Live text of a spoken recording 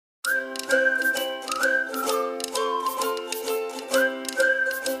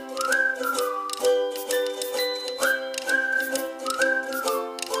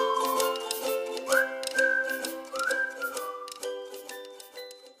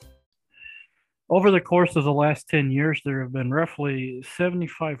Over the course of the last 10 years, there have been roughly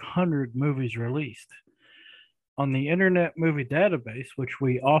 7,500 movies released. On the Internet Movie Database, which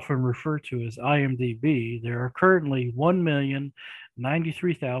we often refer to as IMDb, there are currently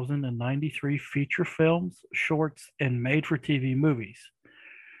 1,093,093 feature films, shorts, and made for TV movies.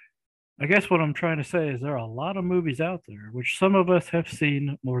 I guess what I'm trying to say is there are a lot of movies out there, which some of us have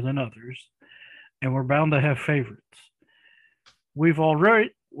seen more than others, and we're bound to have favorites. We've already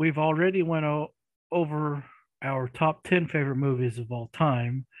over our top 10 favorite movies of all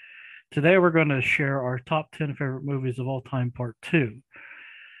time. Today we're going to share our top 10 favorite movies of all time, part two.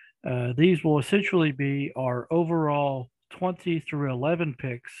 These will essentially be our overall 20 through 11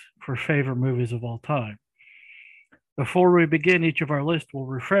 picks for favorite movies of all time. Before we begin each of our lists, we'll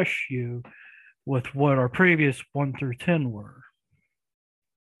refresh you with what our previous 1 through 10 were.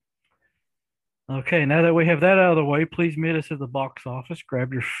 Okay, now that we have that out of the way, please meet us at the box office,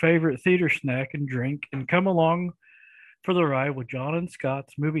 grab your favorite theater snack and drink, and come along for the ride with John and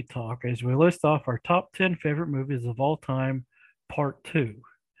Scott's Movie Talk as we list off our top 10 favorite movies of all time, part two.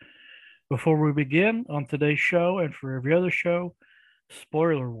 Before we begin on today's show and for every other show,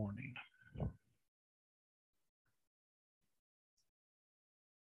 spoiler warning.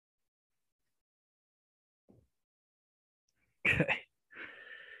 Okay.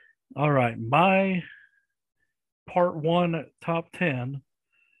 All right. My part one top 10,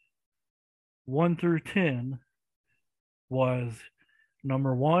 1 through 10, was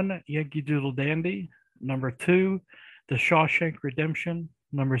number one, Yankee Doodle Dandy. Number two, The Shawshank Redemption.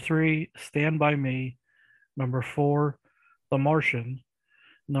 Number three, Stand By Me. Number four, The Martian.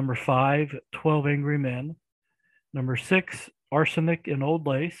 Number five, 12 Angry Men. Number six, Arsenic and Old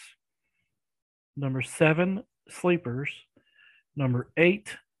Lace. Number seven, Sleepers. Number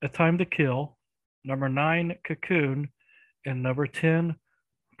eight, A Time to Kill. Number nine, Cocoon. And number 10,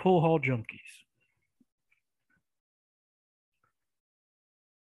 Pool Hall Junkies.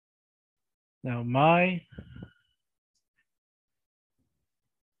 Now, my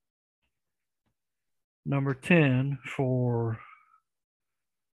number 10 for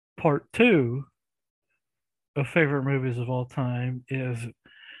part two of favorite movies of all time is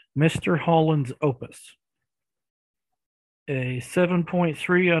Mr. Holland's Opus. A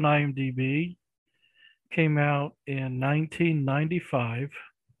 7.3 on IMDb, came out in 1995.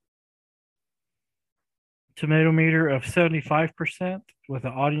 Tomato meter of 75% with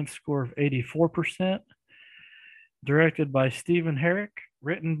an audience score of 84%. Directed by Stephen Herrick,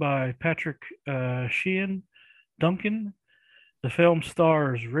 written by Patrick Sheehan Duncan. The film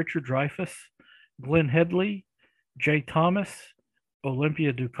stars Richard Dreyfuss, Glenn Headley, Jay Thomas,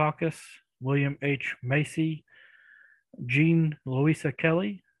 Olympia Dukakis, William H. Macy, Jean Louisa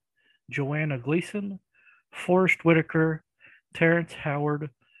Kelly, Joanna Gleason, Forrest Whitaker, Terrence Howard,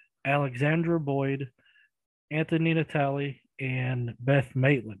 Alexandra Boyd, Anthony Natali, and Beth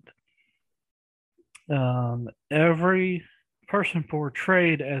Maitland. Every person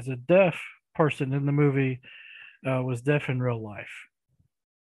portrayed as a deaf person in the movie was deaf in real life.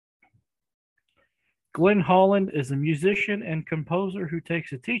 Glenn Holland is a musician and composer who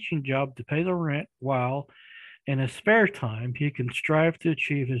takes a teaching job to pay the rent while, in his spare time, he can strive to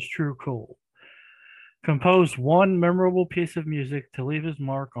achieve his true goal. Compose one memorable piece of music to leave his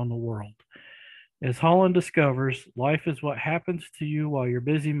mark on the world. As Holland discovers, life is what happens to you while you're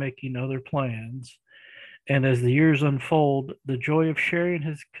busy making other plans. And as the years unfold, the joy of sharing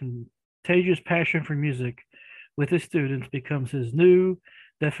his contagious passion for music with his students becomes his new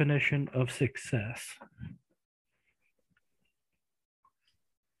definition of success.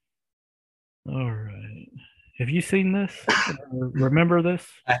 All right. Have you seen this? Remember this?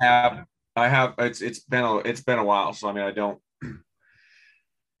 I have. It's been a while, so I mean I don't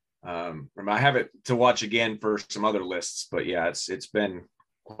I have it to watch again for some other lists, but yeah, it's been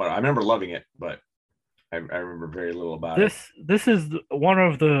quite, I remember loving it, but I remember very little about it. This is one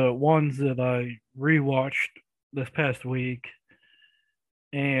of the ones that I rewatched this past week,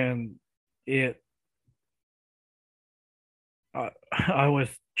 and it I was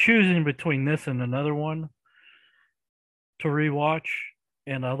choosing between this and another one to rewatch,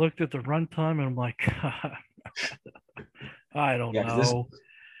 and I looked at the runtime and I'm like, I don't Yeah, because this know.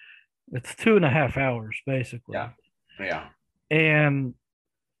 It's 2.5 hours basically. yeah. And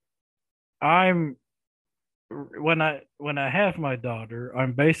I'm when I have my daughter,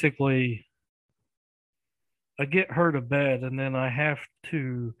 I'm basically I get her to bed and then I have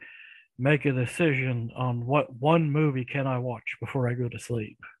to make a decision on what one movie can I watch before I go to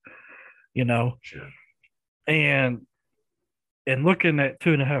sleep, you know? Sure. And looking at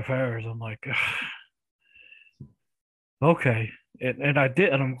 2.5 hours, I'm like, okay, And I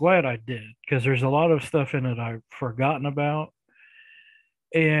did, and I'm glad I did because there's a lot of stuff in it I've forgotten about,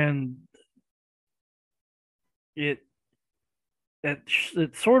 and it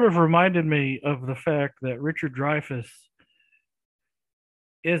it sort of reminded me of the fact that Richard Dreyfuss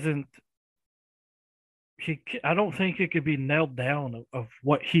isn't he. I don't think it could be nailed down of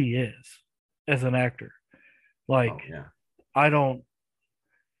what he is as an actor. Like Oh yeah. I don't.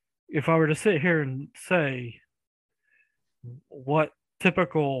 If I were to sit here and say what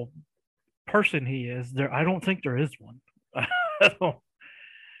typical person he is, there I don't think there is one. I don't,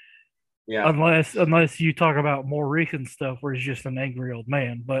 Yeah. unless you talk about more recent stuff where he's just an angry old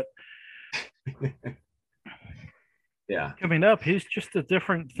man. But Yeah. coming up, he's just a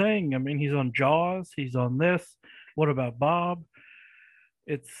different thing. I mean, he's on Jaws, he's on this. What about Bob?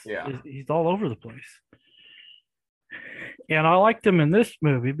 Yeah. He's all over the place. And I liked him in this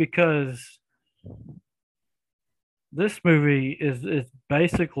movie because this movie is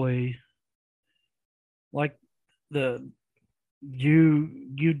basically like the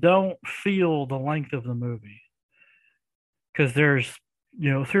you don't feel the length of the movie because there's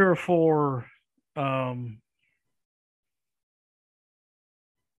three or four um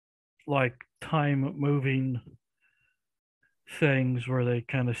like time moving things where they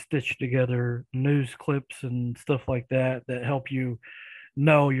kind of stitch together news clips and stuff like that that help you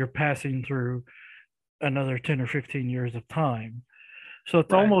know you're passing through another 10 or 15 years of time. So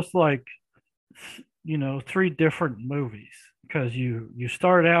it's Right. almost like three different movies because you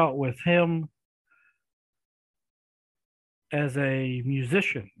start out with him as a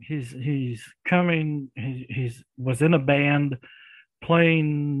musician. He's coming. He's was in a band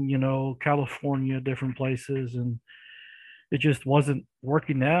playing, California, different places, and it just wasn't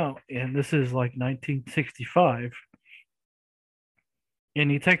working out. And this is like 1965, and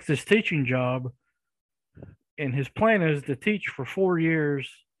he takes this teaching job, and his plan is to teach for 4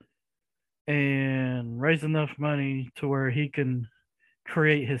 years and raise enough money to where he can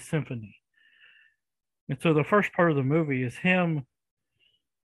create his symphony. And so the first part of the movie is him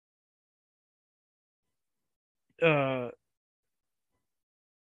uh,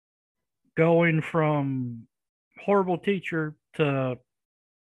 going from horrible teacher to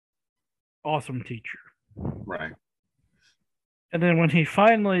awesome teacher. Right. And then when he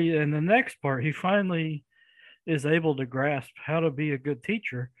finally, in the next part, he finally is able to grasp how to be a good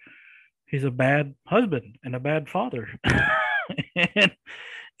teacher. He's a bad husband and a bad father. and,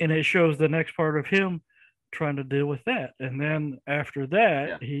 and it shows the next part of him trying to deal with that. And then after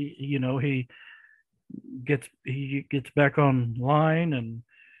that, Yeah. he gets back online and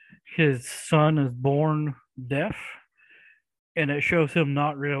his son is born deaf and it shows him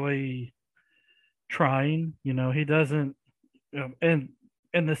not really trying. He doesn't. And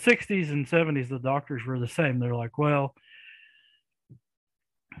in the 60s and 70s, the doctors were the same. They're like, well,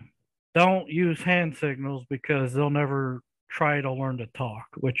 don't use hand signals because they'll never try to learn to talk,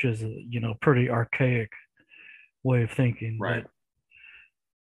 which is a pretty archaic way of thinking. Right.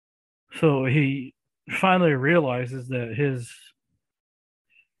 But so he finally realizes that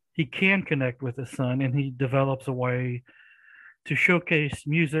he can connect with his son, and he develops a way to showcase his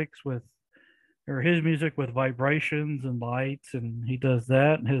music with vibrations and lights, and he does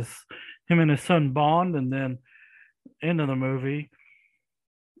that. And him and his son bond, and then end of the movie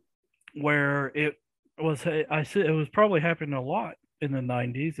where I said it was probably happening a lot in the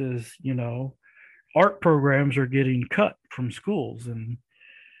 90s is art programs are getting cut from schools, and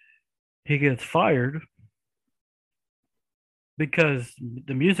he gets fired because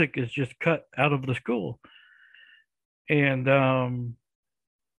the music is just cut out of the school. And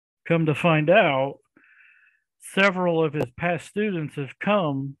come to find out, several of his past students have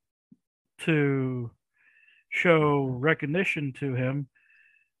come to show recognition to him,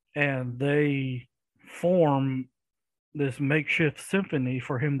 and they form this makeshift symphony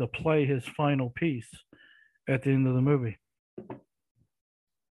for him to play his final piece at the end of the movie.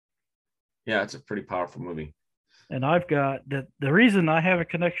 Yeah, it's a pretty powerful movie. And I've got that. The reason I have a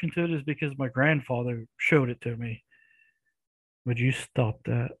connection to it is because my grandfather showed it to me. Would you stop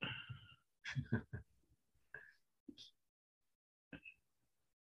that?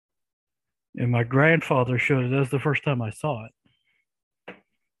 And my grandfather showed it. That was the first time I saw it.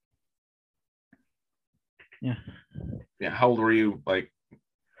 Yeah. Yeah. How old were you like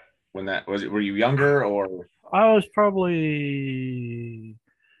when that was it? Were you younger or? I was probably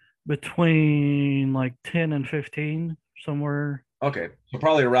between like 10 and 15, somewhere. Okay. So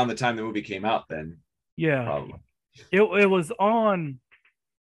probably around the time the movie came out then. Yeah. Probably. It was on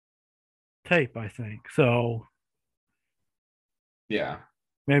tape, I think. So Yeah.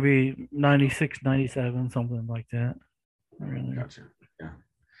 maybe 96, 97, something like that. Really. Gotcha. Yeah.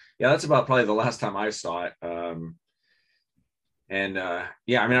 Yeah, that's about probably the last time I saw it. Yeah,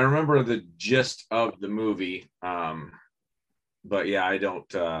 I mean, I remember the gist of the movie. But yeah, I don't,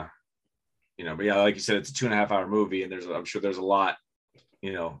 but yeah, like you said, it's a 2.5 hour movie, and I'm sure there's a lot,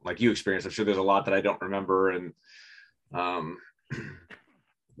 like you experienced. I'm sure there's a lot that I don't remember, and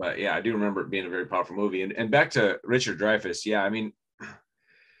but yeah, I do remember it being a very powerful movie. And back to Richard Dreyfuss, yeah, I mean,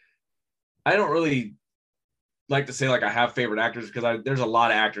 I don't really like to say like I have favorite actors because there's a lot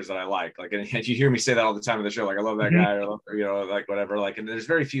of actors that I like. Like, and you hear me say that all the time in the show. Like, I love that guy, or like whatever. Like, and there's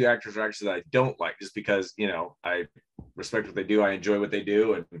very few actors or actors that I don't like just because I respect what they do, I enjoy what they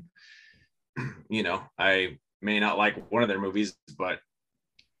do, and I may not like one of their movies, but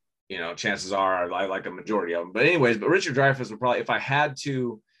chances are I like a majority of them. But anyways, Richard Dreyfuss would probably, if I had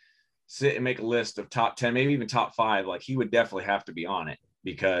to sit and make a list of top 10, maybe even top 5, like he would definitely have to be on it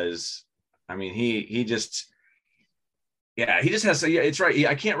because I mean he just has, yeah, it's right.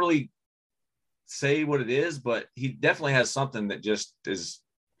 I can't really say what it is, but he definitely has something that just is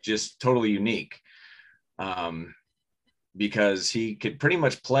just totally unique. Because he could pretty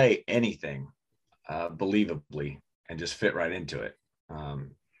much play anything believably and just fit right into it.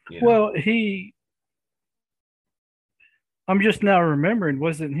 Well, I'm just now remembering,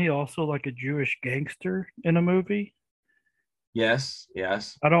 wasn't he also like a Jewish gangster in a movie? Yes. I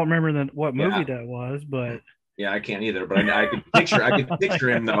don't remember what movie that was, but yeah, I can't either. But I could picture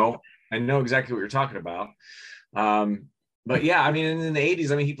him though. I know exactly what you're talking about. But yeah, I mean, in the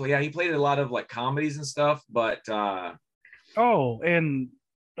 '80s, I mean, he played a lot of like comedies and stuff. But and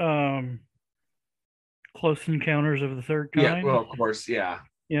Close Encounters of the Third Kind. Yeah, well, of course, yeah,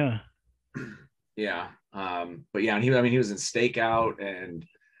 yeah. But yeah, and he was in Stakeout, and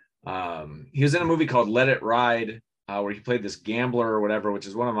he was in a movie called Let It Ride, where he played this gambler or whatever, which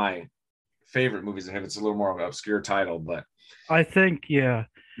is one of my favorite movies of him. It's a little more of an obscure title, but I think, yeah,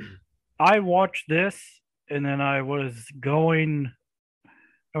 I watched this and then I was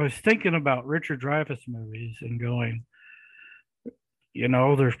thinking about Richard Dreyfuss movies and going,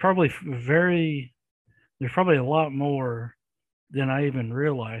 there's probably a lot more than I even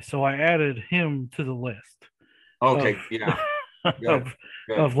realized. So I added him to the list. Okay, yeah.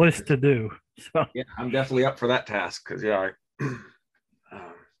 Of list to do. So yeah, I'm definitely up for that task because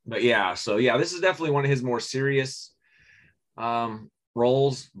but yeah, so yeah, this is definitely one of his more serious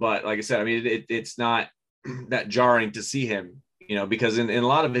roles. But like I said, I mean, it's not that jarring to see him, because in a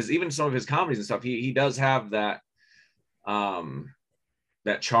lot of even some of his comedies and stuff, he does have that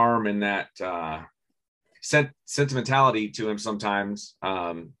that charm and that sentimentality to him sometimes,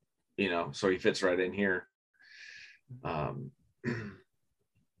 so he fits right in here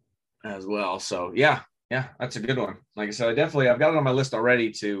as well. So yeah, that's a good one. Like I said, I've got it on my list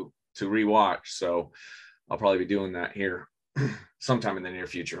already to rewatch, so I'll probably be doing that here sometime in the near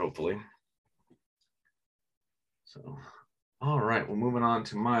future, hopefully. So all right, well, moving on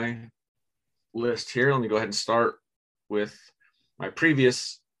to my list here. Let me go ahead and start with my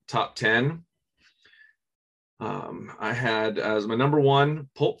previous top 10. I had as my number 1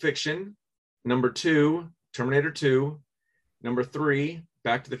 Pulp Fiction, number 2 Terminator 2, number 3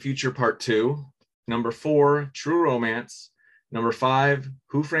 Back to the Future Part 2, number 4 True Romance, number 5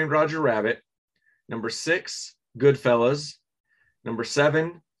 Who Framed Roger Rabbit, number 6 Goodfellas, number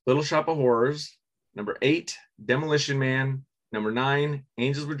 7 Little Shop of Horrors, number 8 Demolition Man, number 9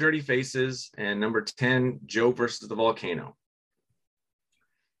 Angels with Dirty Faces, and number 10 Joe versus the Volcano.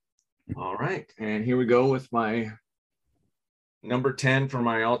 All right, and here we go with my number 10 for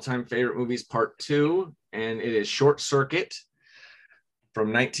my all-time favorite movies, Part 2, and it is Short Circuit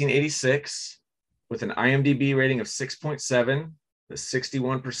from 1986 with an IMDb rating of 6.7, a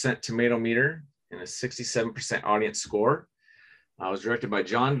 61% tomato meter, and a 67% audience score. It was directed by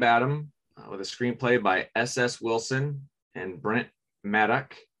John Badham with a screenplay by S.S. Wilson and Brent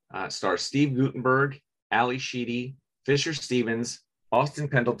Maddock. It stars Steve Guttenberg, Ali Sheedy, Fisher Stevens, Austin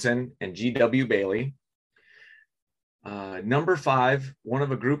Pendleton, and G.W. Bailey. Number 5, one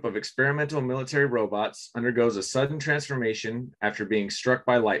of a group of experimental military robots undergoes a sudden transformation after being struck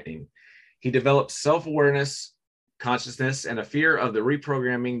by lightning. He develops self-awareness, consciousness, and a fear of the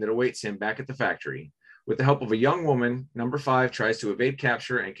reprogramming that awaits him back at the factory. With the help of a young woman, number 5 tries to evade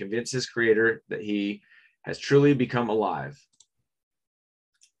capture and convince his creator that he has truly become alive.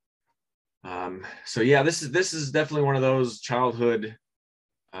 So yeah, this is definitely one of those childhood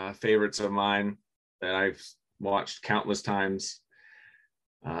favorites of mine that I've watched countless times.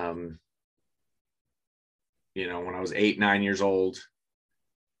 When I was 8-9 years old,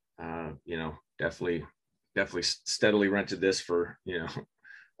 definitely steadily rented this for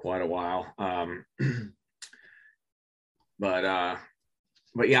quite a while. but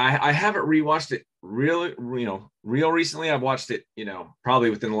yeah, I haven't rewatched it really, real recently. I've watched it, probably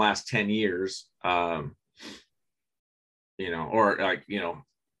within the last 10 years, or like,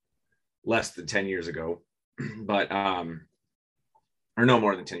 less than 10 years ago, but, or no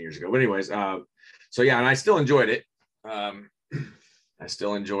more than 10 years ago. But anyways, so yeah, and I still enjoyed it. I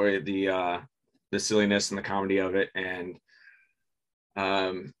still enjoy the silliness and the comedy of it. And,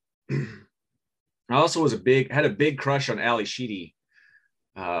 I also had a big crush on Ally Sheedy,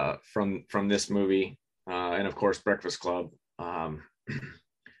 from this movie, and of course Breakfast Club.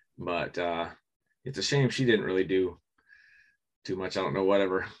 But it's a shame she didn't really do too much. I don't know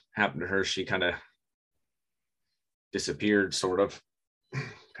whatever happened to her. She kind of disappeared, sort of, kind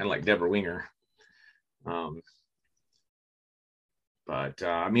of like Deborah Winger. But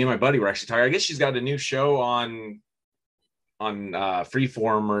me and my buddy were actually talking. I guess she's got a new show on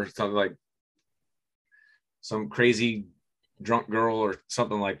Freeform or something, like some crazy drunk girl or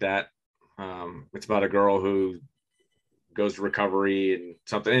something like that. It's about a girl who goes to recovery and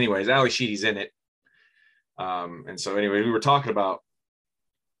something. Anyways, Ally Sheedy's in it. And so anyway, we were talking about,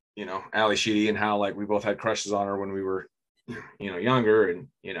 Ally Sheedy and how like we both had crushes on her when we were, younger, and,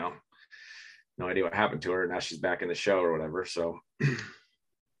 no idea what happened to her. Now she's back in the show or whatever. So,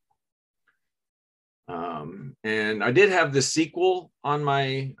 and I did have the sequel on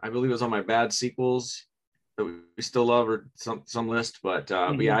I believe it was on my bad sequels that we still love, or some list, but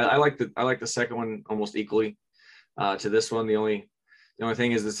yeah, I like the second one almost equally to this one. The only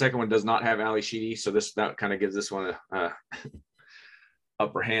thing is the second one does not have Ally Sheedy, so that kind of gives this one a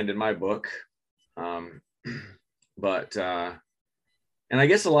upper hand in my book. But and I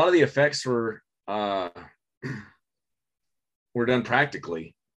guess a lot of the effects were done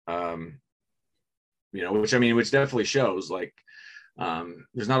practically, which definitely shows. Like,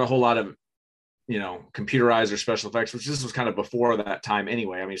 there's not a whole lot of computerized or special effects, which this was kind of before that time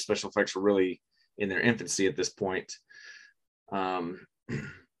anyway. I mean, special effects were really in their infancy at this point.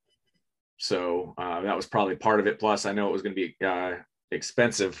 So that was probably part of it. Plus, I know it was going to be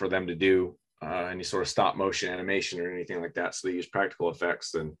expensive for them to do any sort of stop motion animation or anything like that. So they used practical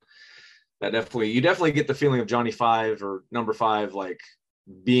effects, and that you definitely get the feeling of Johnny Five or Number Five, like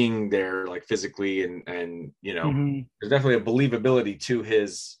being there, like physically, and there's definitely a believability to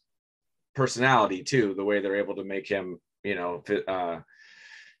his personality too, the way they're able to make him, his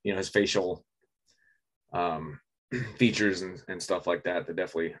facial features and stuff like that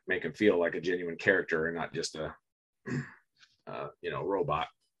definitely make him feel like a genuine character and not just a robot.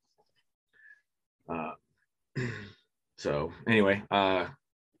 So anyway, I'm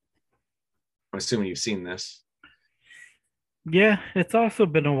assuming you've seen this. Yeah, it's also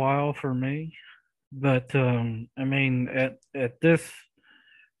been a while for me, but I mean, at this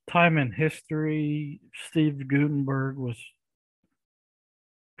time in history, Steve Gutenberg was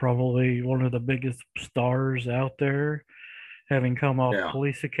probably one of the biggest stars out there, having come off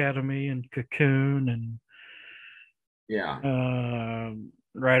Police Academy and Cocoon, and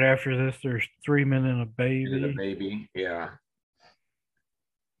right after this, there's 3 Men and a Baby. Yeah.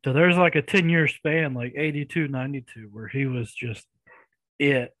 So there's like a 10-year span, like 82, 92, where he was just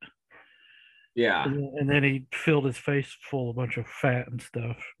it. Yeah. And then he filled his face full of a bunch of fat and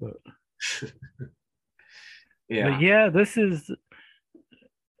stuff. But yeah. But yeah, this is,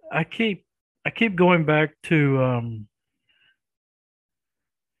 I keep going back to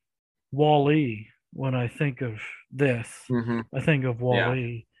Wall-E when I think of this. I think of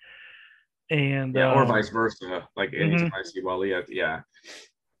Wall-E. And or vice versa. Like anytime I see Wall-E,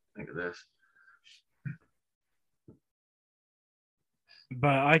 think of this.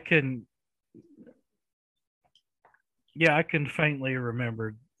 But I can faintly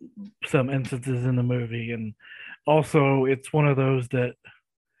remember some instances in the movie, and also it's one of those that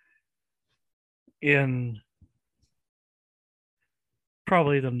in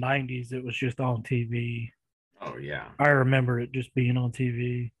probably the 90s it was just on TV. Oh yeah. I remember it just being on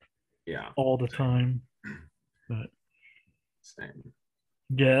TV. Yeah. All the time. But same.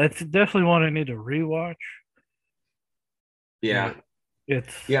 Yeah, it's definitely one I need to rewatch. Yeah.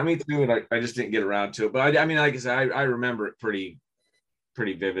 Me too. And I just didn't get around to it. But I mean, like I said, I remember it pretty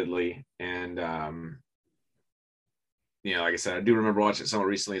vividly. And like I said, I do remember watching it somewhat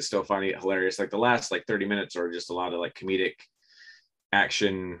recently and still finding it hilarious. Like the last 30 minutes are just a lot of like comedic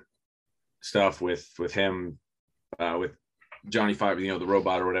action stuff with him, with Johnny Five, the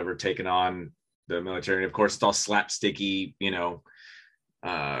robot or whatever, taking on the military. And of course it's all slapsticky,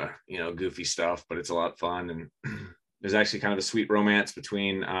 goofy stuff, but it's a lot of fun. And there's actually kind of a sweet romance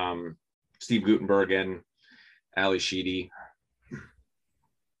between Steve Gutenberg and Ally Sheedy.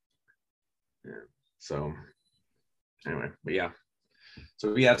 Yeah. So Anyway, but yeah.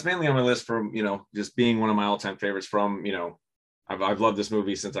 So yeah, it's mainly on my list from, just being one of my all-time favorites from, I've loved this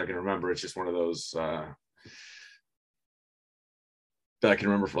movie since I can remember. It's just one of those that I can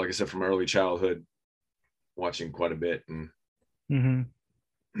remember, like I said, from early childhood, watching quite a bit. And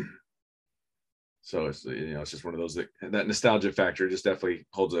so it's, it's just one of those that nostalgia factor just definitely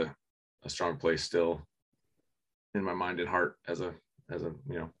holds a strong place still in my mind and heart as a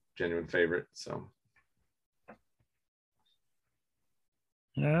genuine favorite. So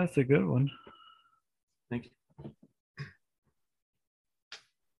yeah, that's a good one. Thank you.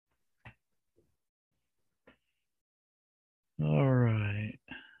 All right.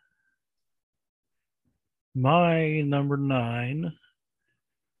 My number 9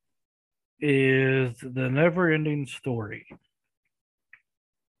 is The Never-Ending Story.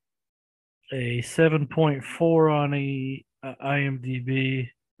 A 7.4 on IMDb,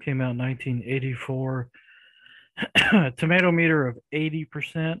 came out in 1984. Tomato meter of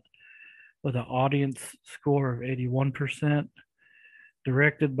 80% with an audience score of 81%.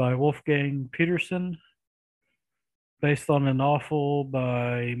 Directed by Wolfgang Petersen. Based on a novel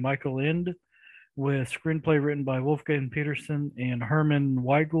by Michael Ende, with screenplay written by Wolfgang Petersen and Herman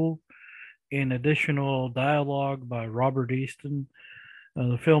Weigel, and additional dialogue by Robert Easton.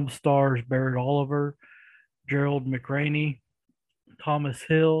 The film stars Barrett Oliver, Gerald McRaney, Thomas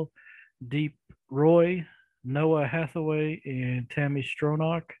Hill, Deep Roy, Noah Hathaway, and Tammy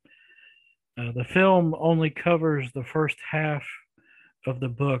Stronach. The film only covers the first half of the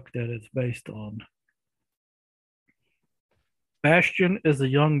book that it's based on. Bastian is a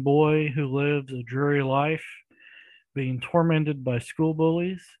young boy who lives a dreary life, being tormented by school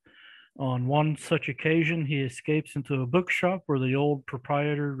bullies. On one such occasion, he escapes into a bookshop where the old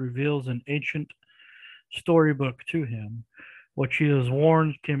proprietor reveals an ancient storybook to him, which he is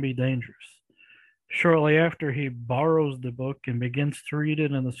warned can be dangerous. Shortly after, he borrows the book and begins to read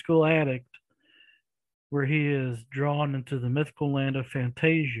it in the school attic, where he is drawn into the mythical land of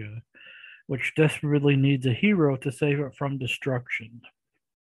Fantasia, which desperately needs a hero to save it from destruction.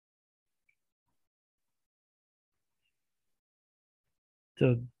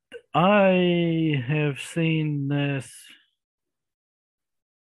 So I have seen this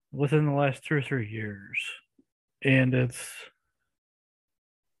within the last 2 or 3 years, and it's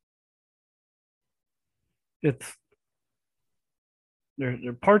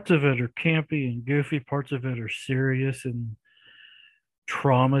there parts of it are campy and goofy, parts of it are serious and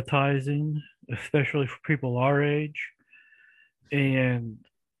traumatizing, especially for people our age. And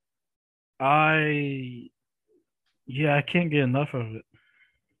I can't get enough of it.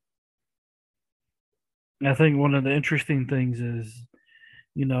 I think one of the interesting things is,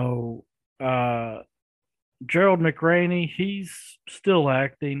 Gerald McRaney, he's still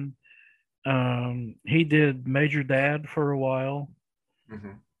acting. He did Major Dad for a while.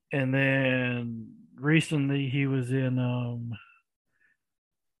 And then recently he was in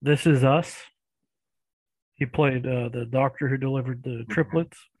This Is Us. He played the doctor who delivered the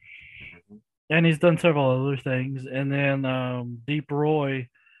triplets. And he's done several other things. And then Deep Roy,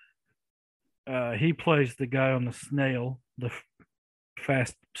 he plays the guy on the snail, the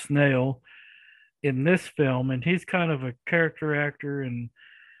fast snail in this film. And he's kind of a character actor. And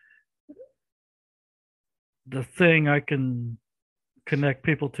the thing I can connect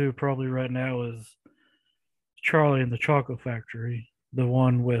people to probably right now is Charlie and the Chocolate Factory, the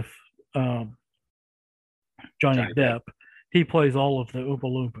one with Johnny Depp. He plays all of the Oompa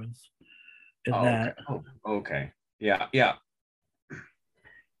Loompas in that. Okay. Oh, okay. Yeah.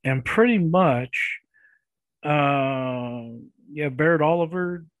 And pretty much, Barrett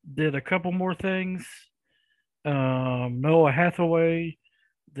Oliver did a couple more things. Noah Hathaway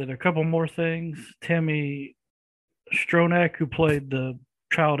did a couple more things. Tammy Stronach, who played the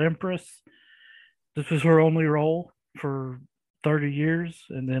Child Empress, this was her only role for 30 years.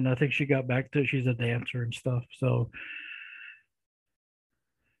 And then I think she got back to it. She's a dancer and stuff. So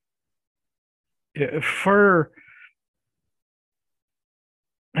for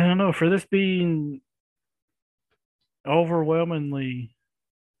I don't know, for this being overwhelmingly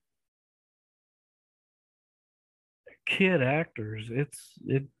kid actors, I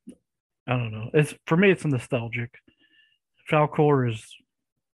don't know. It's for me, it's nostalgic. Falkor is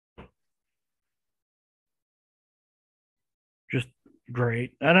just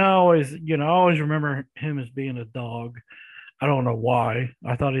great, and I always remember him as being a dog. I don't know why.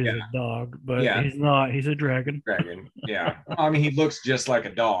 I thought he was a dog, but he's not. He's a dragon. Yeah. I mean, he looks just like a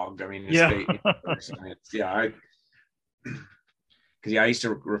dog. I mean, because I used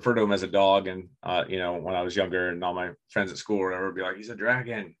to refer to him as a dog, and when I was younger, and all my friends at school or whatever would be like, "He's a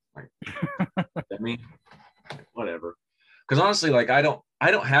dragon." Like, I mean, whatever. Because honestly, like I don't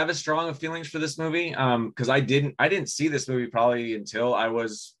have as strong of feelings for this movie. Because I didn't see this movie probably until I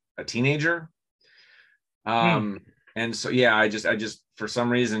was a teenager. And so yeah, I just for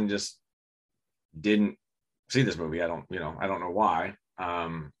some reason just didn't see this movie. I don't know why.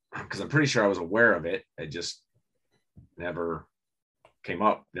 Because I'm pretty sure I was aware of it. It just never came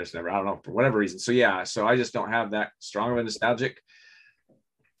up. Just never, I don't know, for whatever reason. So yeah, so I just don't have that strong of a nostalgic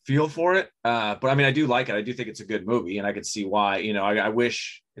feel for it. But I mean, I do like it. I do think it's a good movie, and I could see why. I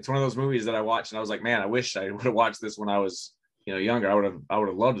wish it's one of those movies that I watched and I was like, man, I wish I would have watched this when I was younger. I would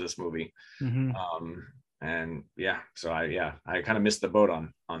have loved this movie. And yeah, so I kind of missed the boat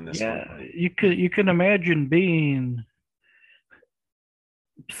on this one. You can imagine being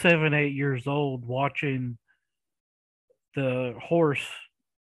 7, 8 years old watching the horse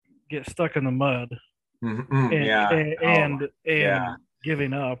get stuck in the mud and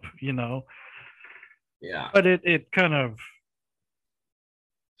giving up, Yeah. But it kind of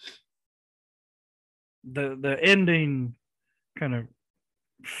the ending kind of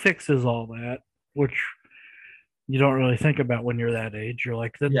fixes all that, which you don't really think about when you're that age. You're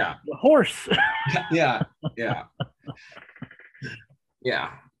like the horse. yeah.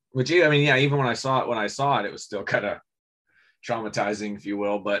 Which even when I saw it, it was still kind of traumatizing, if you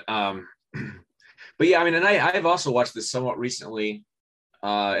will. But yeah, I mean, and I've also watched this somewhat recently,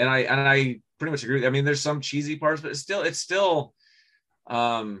 and I pretty much agree. I mean, there's some cheesy parts, but it's still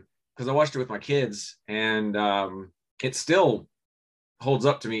because I watched it with my kids, and it still holds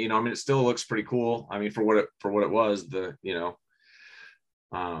up to me. I mean, it still looks pretty cool. I mean, for what it was, the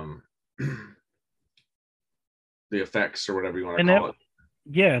effects or whatever you want to call it.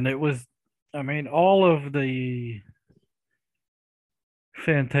 Yeah, and it was, I mean, all of the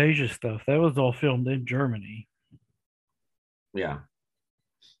Fantasia stuff, that was all filmed in Germany. Yeah.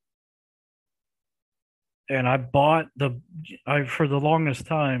 And for the longest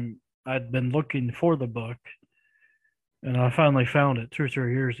time, I'd been looking for the book, and I finally found it 2 or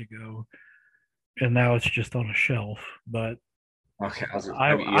 3 years ago, and now it's just on a shelf. But okay,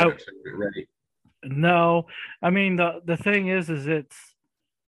 I ready. No, I mean the thing is it's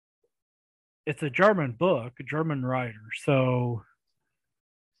a German book, a German writer, so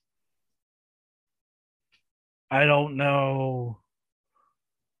I don't know.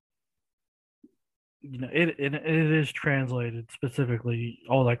 It is translated specifically,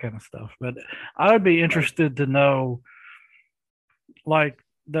 all that kind of stuff. But I would be interested to know, like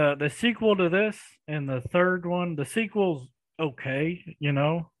the sequel to this and the third one. The sequel's okay,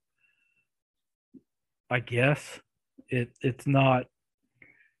 I guess it's not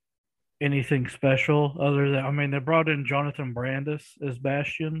anything special other than, I mean, they brought in Jonathan Brandis as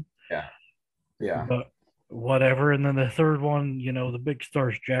Bastian. Yeah. But whatever. And then the third one, the big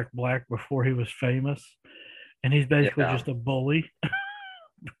star's Jack Black before he was famous, and he's basically just a bully.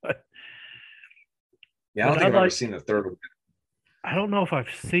 But, I don't think I've ever seen the third one. I don't know if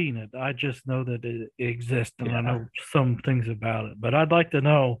I've seen it. I just know that it exists, and I know some things about it. But I'd like to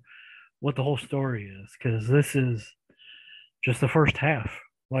know what the whole story is, because this is just the first half.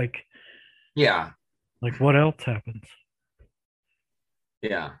 Like what else happens?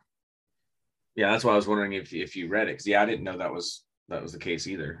 Yeah, that's why I was wondering if you read it, because I didn't know that was the case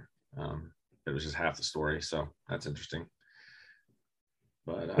either. It was just half the story, so that's interesting.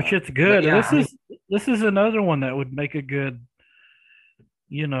 But which it's good. This is another one that would make a good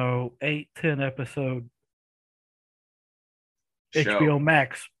 8-10 episode show. HBO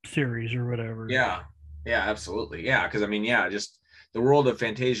Max series or whatever. Yeah, absolutely. Yeah, because I mean, just the world of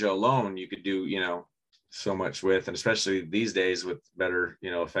Fantasia alone, you could do so much with, and especially these days with better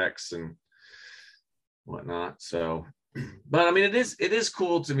effects and whatnot. So, but I mean, it is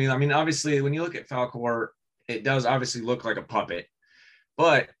cool to me. I mean, obviously, when you look at Falkor, it does obviously look like a puppet,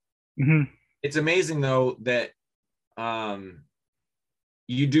 but it's amazing though that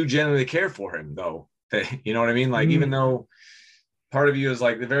you do genuinely care for him, though. You know what I mean? Like, even though part of you is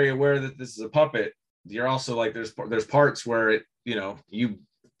like very aware that this is a puppet, you're also like there's parts where it you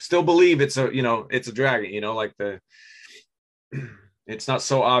still believe it's a dragon. Like it's not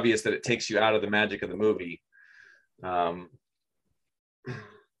so obvious that it takes you out of the magic of the movie.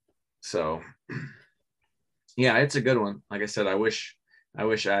 So yeah, it's a good one. Like I said, I wish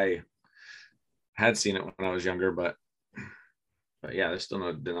I had seen it when I was younger, but yeah, there's still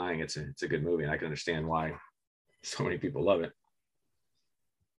no denying it's a good movie, and I can understand why so many people love it.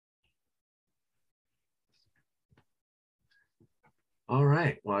 All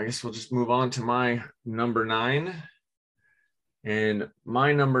right. Well, I guess we'll just move on to my number 9. And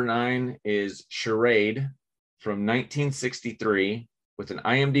my number 9 is Charade from 1963 with an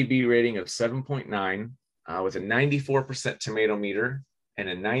IMDb rating of 7.9 with a 94% tomato meter and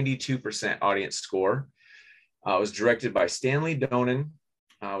a 92% audience score. It was directed by Stanley Donen,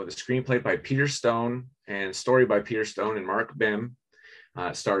 with a screenplay by Peter Stone and story by Peter Stone and Mark Bem.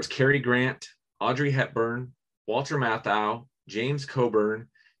 It stars Cary Grant, Audrey Hepburn, Walter Matthau, James Coburn,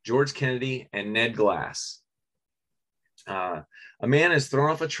 George Kennedy, and Ned Glass. A man is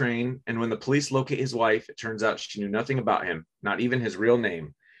thrown off a train, and when the police locate his wife, it turns out she knew nothing about him, not even his real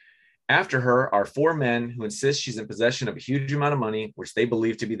name. After her are four men who insist she's in possession of a huge amount of money, which they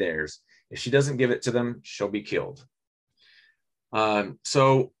believe to be theirs. If she doesn't give it to them, she'll be killed.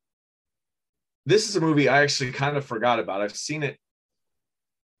 So this is a movie I actually kind of forgot about. I've seen it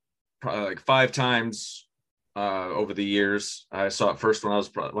probably like 5 times over the years. I saw it first when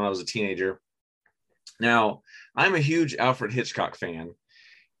I was a teenager. Now, I'm a huge Alfred Hitchcock fan,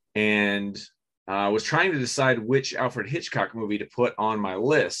 and I was trying to decide which Alfred Hitchcock movie to put on my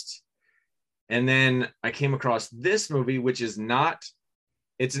list. And then I came across this movie, which is not,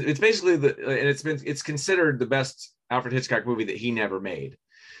 it's basically it's considered the best Alfred Hitchcock movie that he never made.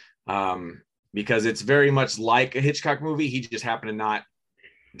 Because it's very much like a Hitchcock movie. He just happened to not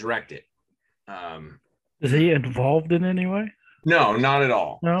direct it. Is he involved in any way? No, not at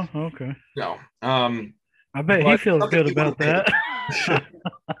all. No? Okay. No. I bet he feels good about that.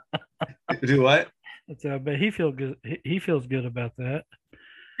 Do what? I bet he feels good. He feels good about that.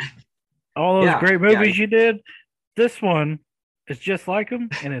 All those great movies you did, this one is just like them,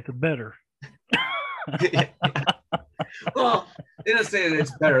 and it's better. Well, they don't say that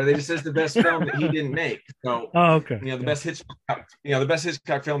it's better. They just say it's the best film that he didn't make. So, okay. The best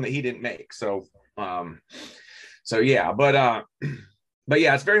Hitchcock film that he didn't make. So, yeah, but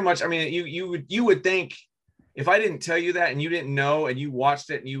yeah, it's very much. I mean, you would think if I didn't tell you that and you didn't know and you watched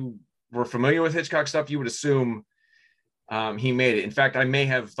it and you were familiar with Hitchcock stuff, you would assume he made it. In fact, I may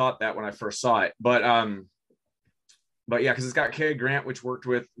have thought that when I first saw it, but yeah, because it's got Cary Grant,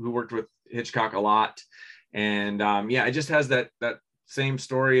 who worked with Hitchcock a lot, and yeah, it just has that same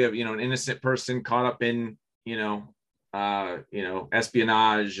story of an innocent person caught up in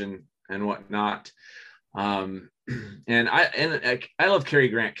espionage and whatnot. And I love Cary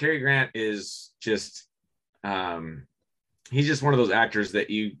Grant. Cary Grant is just he's just one of those actors that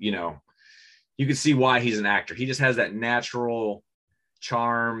you can see why he's an actor. He just has that natural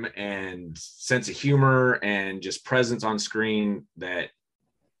charm and sense of humor and just presence on screen that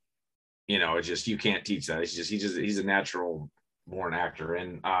it's just, you can't teach that. He's a natural born actor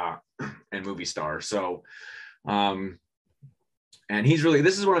and movie star. So and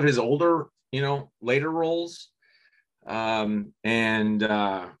this is one of his older later roles, but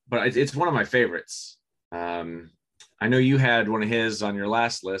it's one of my favorites. I know you had one of his on your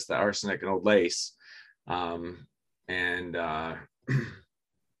last list, the Arsenic and Old Lace. Yeah,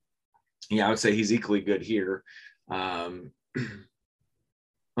 I would say he's equally good here. I'm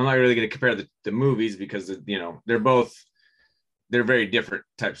not really going to compare the movies because they're very different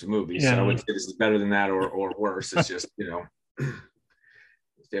types of movies. Yeah. So I wouldn't say this is better than that or worse. It's just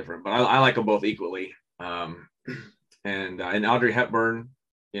it's different. But I like them both equally. And Audrey Hepburn,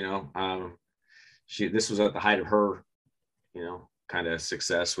 this was at the height of her kind of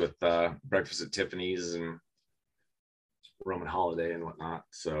success with Breakfast at Tiffany's and Roman Holiday and whatnot.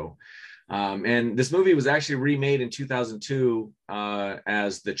 So, and this movie was actually remade in 2002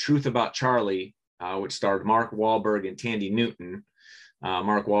 as The Truth About Charlie, which starred Mark Wahlberg and Tandy Newton.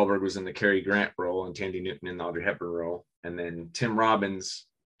 Mark Wahlberg was in the Cary Grant role and Tandy Newton in the Audrey Hepburn role. And then Tim Robbins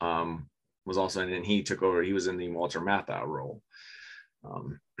was also in it, and he took over. He was in the Walter Matthau role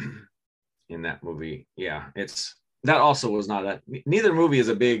in that movie. Yeah, that also was not neither movie is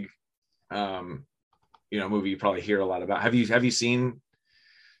a big movie you probably hear a lot about. Have you seen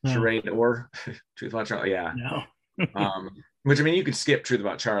Charade or Truth About Charlie? Yeah. No. Which, I mean, you could skip Truth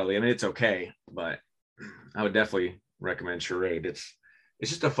About Charlie. I mean, it's okay, but I would definitely recommend Charade. It's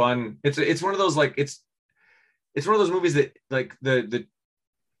just a fun. It's one of those it's one of those movies that the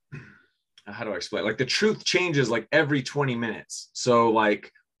how do I explain? Like the truth changes like every 20 minutes. So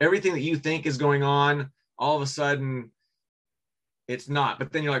like everything that you think is going on, all of a sudden it's not.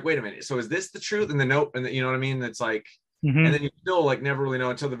 But then you're like, wait a minute. So is this the truth? And then nope. And you know what I mean? It's like, and then you still never really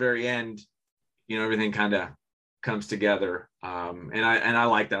know until the very end. Everything kind of comes together. And I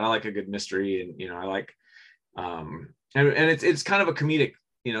like that. I like a good mystery, and I like and it's kind of a comedic.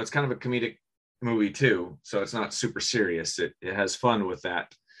 It's kind of a comedic movie too. So it's not super serious. It has fun with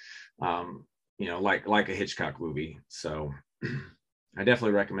that. Like a Hitchcock movie. So I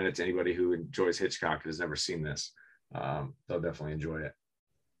definitely recommend it to anybody who enjoys Hitchcock and has never seen this. They'll definitely enjoy it.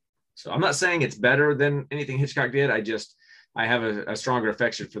 So I'm not saying it's better than anything Hitchcock did. I have a stronger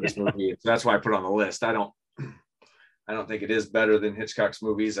affection for this movie. So that's why I put it on the list. I don't think it is better than Hitchcock's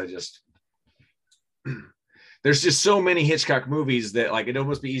movies. There's just so many Hitchcock movies that like it'd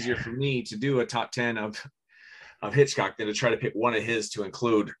almost be easier for me to do a top 10 of Hitchcock than to try to pick one of his to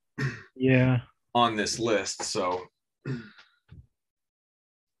include Yeah. on this list. So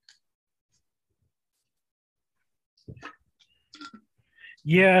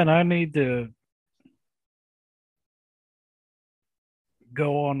Yeah, and I need to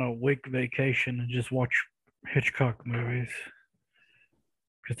go on a week vacation and just watch Hitchcock movies.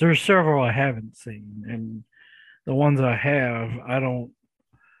 Because there's several I haven't seen, and the ones I have, I don't.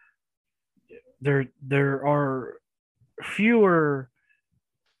 There are fewer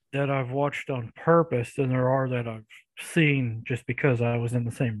that I've watched on purpose than there are that I've seen just because I was in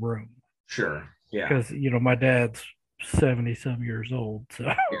the same room. sure. Yeah. Because my dad's 70 some years old, so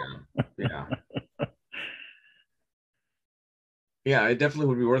Yeah. Yeah. Yeah, it definitely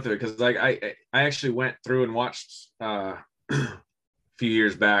would be worth it because like I actually went through and watched a few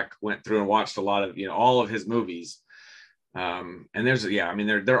years back, went through and watched a lot of all of his movies. And there's I mean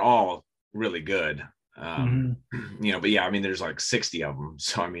they're all really good. mhm. But yeah, I mean there's like 60 of them.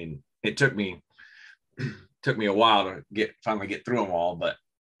 So I mean it took me a while to finally get through them all, but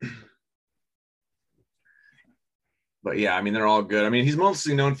yeah, I mean they're all good. I mean he's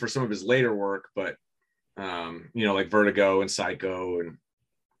mostly known for some of his later work, but like Vertigo and Psycho and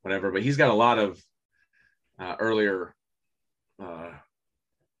whatever. But he's got a lot of earlier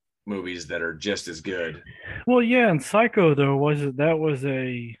movies that are just as good. Well, yeah, and Psycho though that was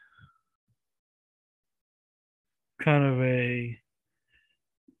a kind of a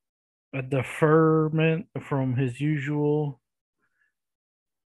deferment from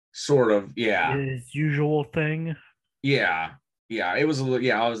Sort of, yeah, his usual thing. yeah, yeah. It was a little,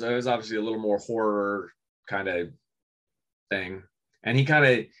 yeah. It was obviously a little more horror kind of thing, and he kind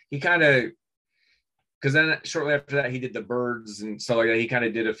of because then shortly after that he did The Birds and stuff like that. He kind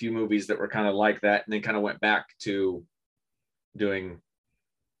of did a few movies that were kind of like that, and then kind of went back to doing,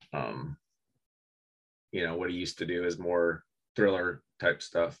 what he used to do is more thriller type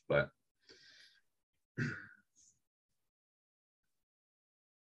stuff, but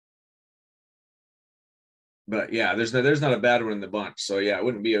yeah, there's not a bad one in the bunch. So yeah, it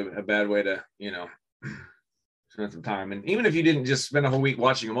wouldn't be a bad way to spend some time. And even if you didn't just spend a whole week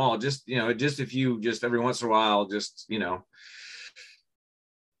watching them all, just just if you just every once in a while just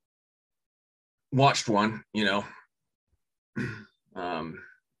watched one, yeah,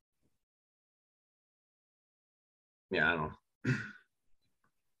 I don't know.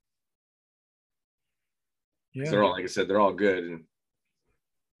 Yeah, they're all, like I said, they're all good, and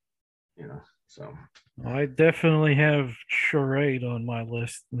so I definitely have Charade on my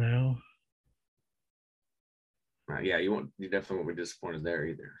list now. yeah, you definitely won't be disappointed there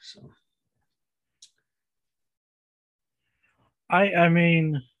either. So I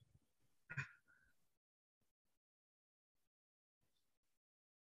mean,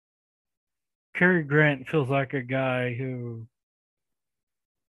 Cary Grant feels like a guy who,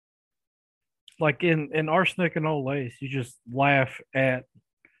 like in Arsenic and Old Lace, you just laugh at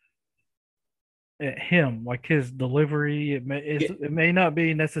him, like his delivery. It may not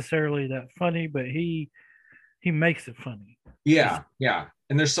be necessarily that funny, but he makes it funny. yeah, yeah,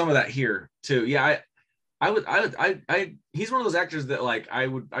 and there's some of that here too. Yeah, he's one of those actors that like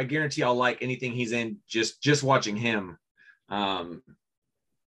I guarantee I'll like anything he's in just watching him.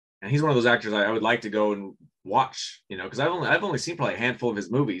 And he's one of those actors I would like to go and watch, because I've only seen probably a handful of his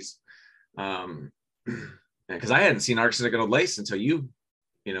movies. Because I hadn't seen Arsenic and Old Lace until you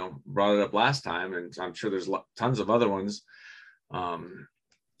brought it up last time, and I'm sure there's tons of other ones that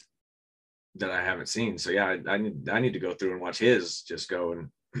I haven't seen. So yeah, I need to go through and watch his. Just go and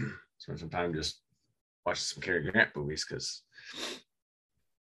spend some time just watching some Cary Grant movies because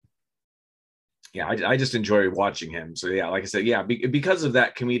yeah, I just enjoy watching him. So yeah, like I said, yeah, because of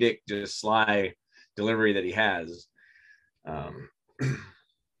that comedic, just sly delivery that he has.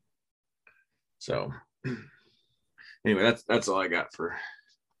 So anyway, that's all I got for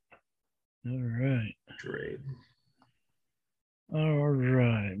All right. Charade. All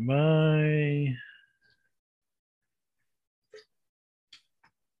right. My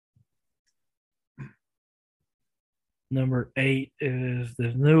number 8 is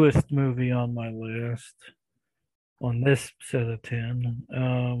the newest movie on my list on this set of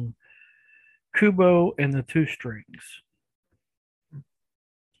 10. Kubo and the Two Strings.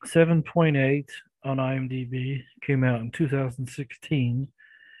 7.8 on IMDb. Came out in 2016.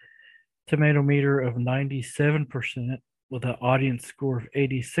 Tomato meter of 97% with an audience score of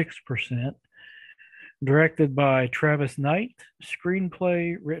 86%. Directed by Travis Knight.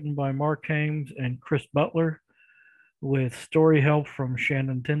 Screenplay written by Mark Hames and Chris Butler, with story help from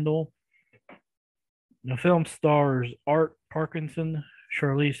Shannon Tyndall. The film stars Art Parkinson,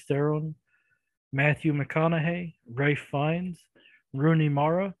 Charlize Theron, Matthew McConaughey, Ralph Fiennes, Rooney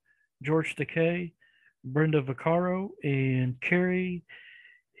Mara, George Takei, Brenda Vaccaro, and Cary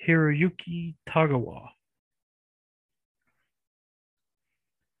Hiroyuki Tagawa.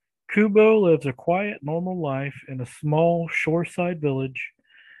 Kubo lives a quiet, normal life in a small shoreside village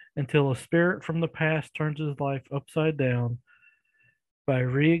until a spirit from the past turns his life upside down by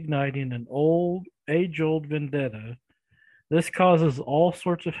reigniting an age-old vendetta. This causes all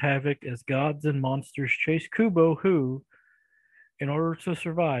sorts of havoc as gods and monsters chase Kubo, who, in order to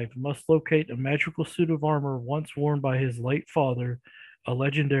survive, must locate a magical suit of armor once worn by his late father, a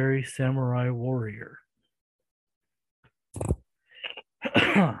legendary samurai warrior.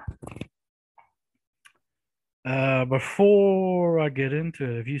 Before I get into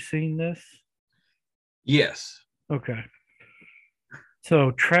it, have you seen this? Yes. Okay.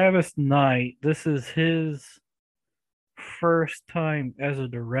 So Travis Knight, this is his first time as a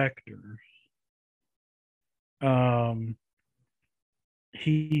director.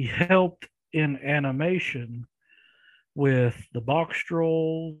 He helped in animation with the Box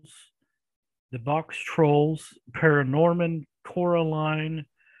Trolls, Paranorman, Coraline,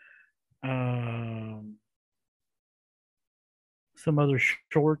 some other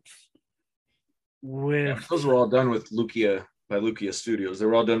shorts. With those were all done with Lucia by Lucia Studios. They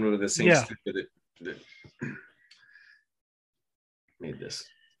were all done with the same studio that made this.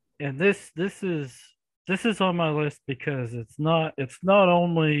 And this is on my list because it's not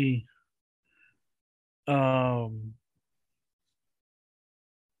only I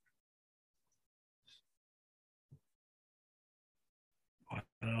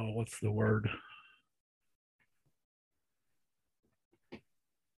don't know what's the word.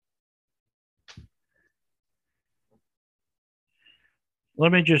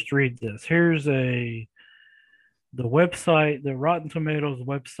 Let me just read this. Here's the website, the Rotten Tomatoes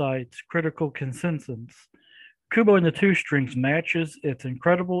website's critical consensus. Kubo and the Two Strings matches its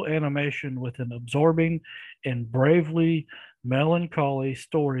incredible animation with an absorbing and bravely melancholy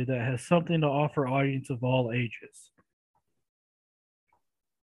story that has something to offer audience of all ages.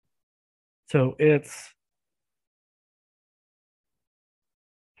 So it's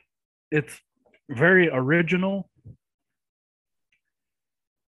very original.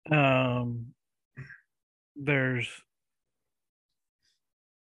 There's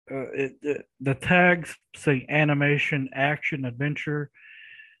the tags say animation, action, adventure.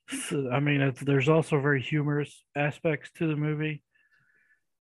 So, I mean, there's also very humorous aspects to the movie.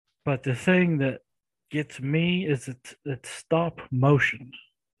 But the thing that gets me is it's stop motion.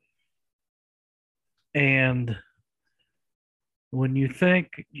 And when you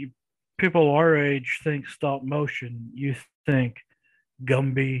think people our age think stop motion, you think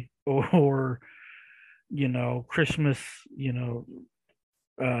Gumby or Christmas,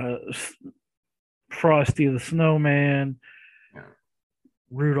 Frosty the Snowman, yeah.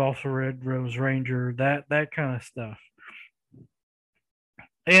 Rudolph the Red-Nosed Ranger, that kind of stuff.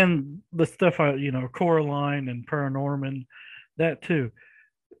 And the stuff Coraline and Paranorman, that too.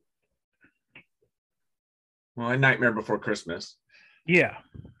 Well, A Nightmare Before Christmas. Yeah.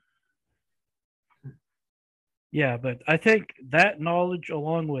 Yeah, but I think that knowledge,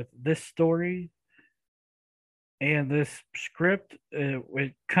 along with this story and this script,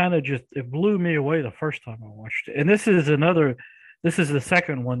 it kind of it blew me away the first time I watched it. And this is the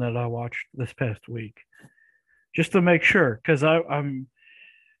second one that I watched this past week, just to make sure, because I'm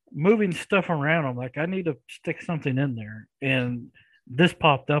moving stuff around. I'm like, I need to stick something in there, and this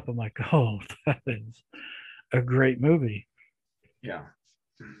popped up. I'm like, oh, that is a great movie. Yeah.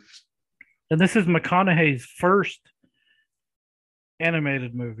 And this is McConaughey's first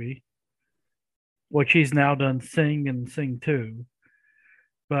animated movie, which he's now done Sing and Sing 2.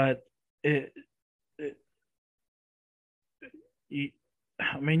 But you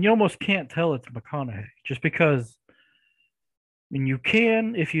almost can't tell it's McConaughey just because, you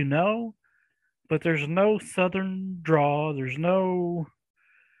can if you know, but there's no Southern draw. There's no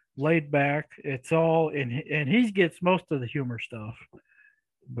laid back. It's all, and he gets most of the humor stuff.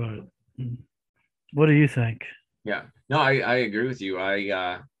 But what do you think? Yeah, no, I agree with you.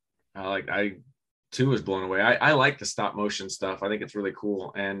 I too was blown away. I like the stop motion stuff. I think it's really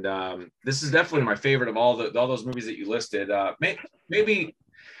cool. And this is definitely my favorite of all those movies that you listed. Maybe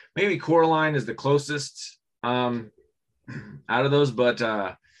Coraline is the closest out of those, but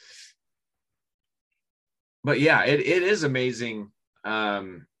yeah, it is amazing.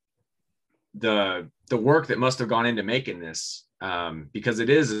 the work that must have gone into making this, because it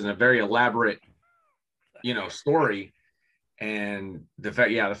is a very elaborate, story. And the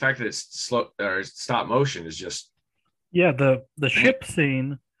fact that it's slow or stop motion is just Yeah, the ship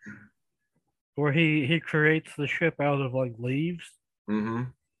scene where he creates the ship out of like leaves, mm-hmm.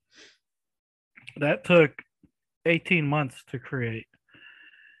 that took 18 months to create.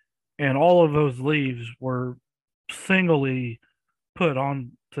 And all of those leaves were singly put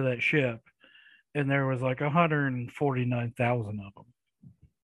on to that ship, and there was like 149,000 of them.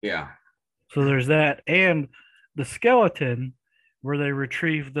 Yeah. So there's that, and the skeleton where they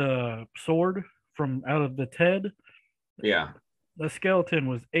retrieved the sword from out of the head. Yeah. The skeleton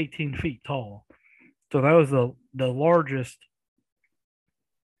was 18 feet tall, so that was the largest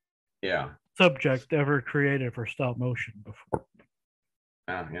Yeah. subject ever created for stop motion before.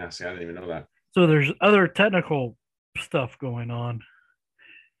 Oh, yeah. See, I didn't even know that. So there's other technical stuff going on.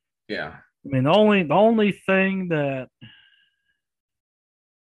 Yeah. I mean, the only thing that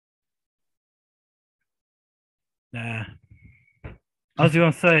nah, I was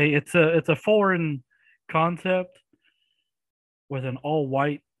gonna say it's a foreign concept with an all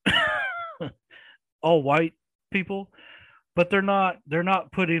white people, but they're not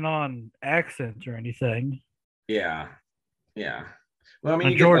putting on accents or anything. Yeah. Yeah. Well, I mean,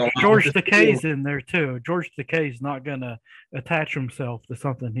 And you get that a lot with George this too. Takei's in there too. George Takei's not gonna attach himself to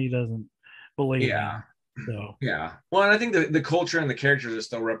something he doesn't believe Yeah. in. So Yeah. Well, and I think the culture and the characters are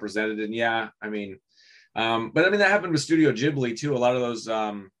still represented. And yeah, I mean, but I mean, that happened with Studio Ghibli too. A lot of those,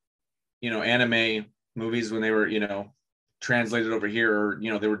 anime movies when they were, translated over here, or,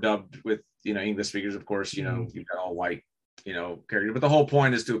 they were dubbed with, English speakers, of course, you've got all white, characters. But the whole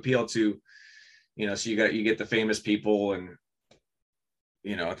point is to appeal to, so you get the famous people and,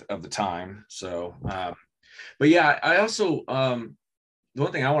 of the time. So, but yeah, I also, the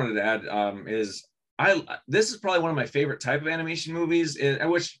one thing I wanted to add, is this is probably one of my favorite type of animation movies,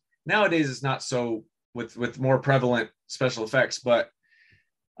 which nowadays is not so with more prevalent special effects, but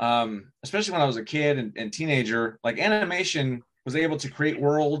especially when I was a kid and teenager, like animation was able to create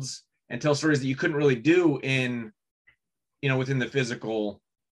worlds and tell stories that you couldn't really do in, within the physical,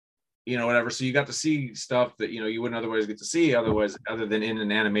 whatever. So you got to see stuff that, you wouldn't otherwise get to see other than in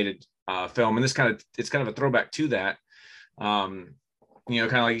an animated film. And it's kind of a throwback to that. Kind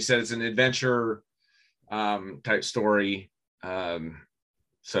of like you said, it's an adventure type story. And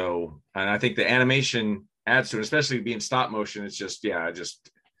I think the animation adds to it, especially being stop motion. It's just, it just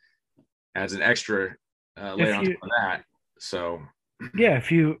adds an extra layer if on top you of that. So, yeah,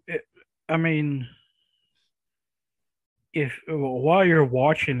 if you I mean, if while you're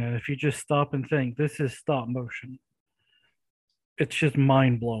watching it, if you just stop and think this is stop motion, it's just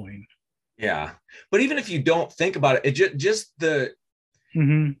mind blowing. yeah. But even if you don't think about it, just the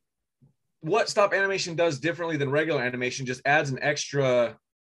Mm-hmm. what stop animation does differently than regular animation just adds an extra,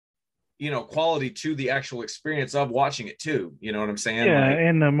 quality to the actual experience of watching it too. You know what I'm saying? Yeah, Like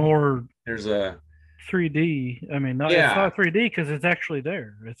and the more there's a 3D. I mean, it's yeah, not 3D because it's actually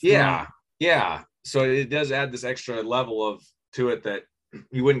there. It's not. yeah, yeah. So it does add this extra level of to it that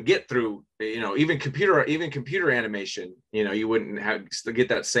you wouldn't get through, even computer animation. You wouldn't have to get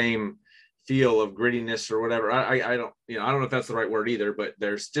that same feel of grittiness or whatever. I don't I don't know if that's the right word either, but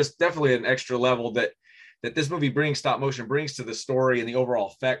there's just definitely an extra level that this movie brings, stop motion brings to the story and the overall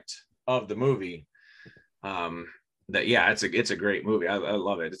effect of the movie. Um, that yeah, it's a great movie. I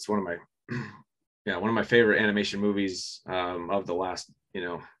love it. It's one of my one of my favorite animation movies of the last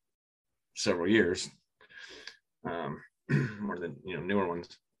several years. Um, more than newer ones.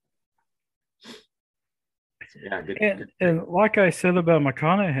 So, yeah, good, And good. and like I said about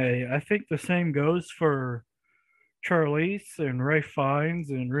McConaughey, I think the same goes for Charlize and Ray Fiennes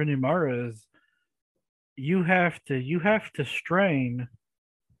and Rooney Mara. Is you have to strain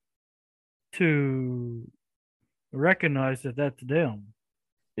to recognize that that's them.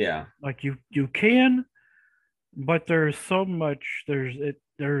 Yeah, Like you can, but there's so much. There's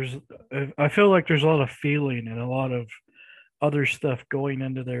I feel like there's a lot of feeling and a lot of other stuff going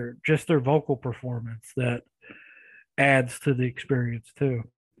into their vocal performance that adds to the experience too.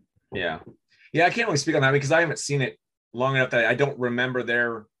 yeah, yeah. I can't really speak on that because I haven't seen it long enough that I don't remember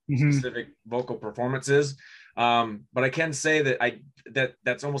their Mm-hmm. specific vocal performances. But I can say that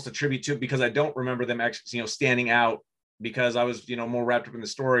that's almost a tribute to it because I don't remember them actually, standing out because I was, more wrapped up in the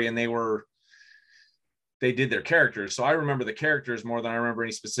story and they did their characters. So I remember the characters more than I remember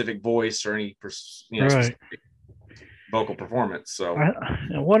any specific voice or any, Right. specific vocal performance. So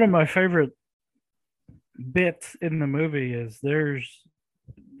One of my favorite bits in the movie is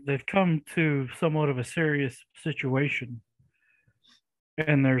they've come to somewhat of a serious situation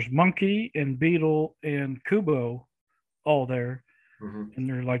and there's Monkey and Beetle and Kubo all there, Mhm. and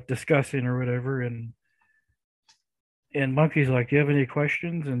they're like discussing or whatever, and Monkey's like, "You have any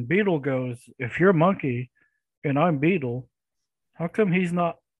questions?" And Beetle goes, "If you're Monkey and I'm Beetle, how come he's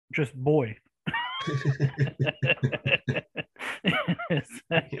not just boy?"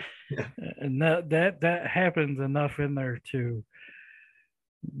 Yeah. And that happens enough in there to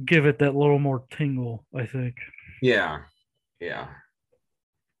give it that little more tingle, I think. Yeah. Yeah.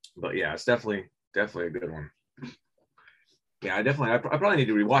 But yeah, it's definitely a good one. Yeah, I probably need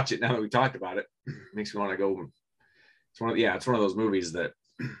to rewatch it now that we talked about it. Makes me want to go. It's one of those movies that.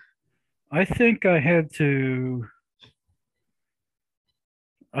 I think I had to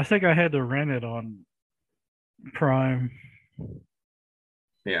rent it on Prime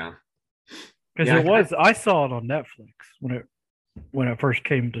Yeah. because Yeah. I saw it on Netflix when it first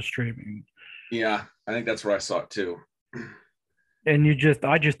came to streaming. Yeah, I think that's where I saw it too. And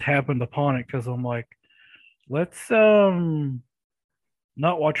I just happened upon it because I'm like, let's not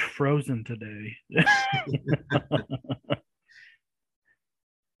watch Frozen today.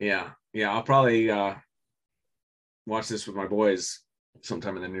 Yeah. Yeah, I'll probably watch this with my boys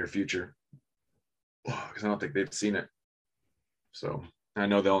sometime in the near future because I don't think they've seen it. So I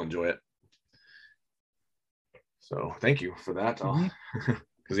know they'll enjoy it. So thank you for that. Mhm.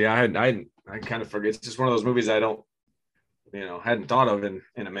 Because yeah, I kind of forget. It's just one of those movies I don't, hadn't thought of in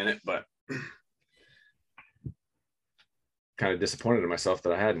a minute, but kind of disappointed in myself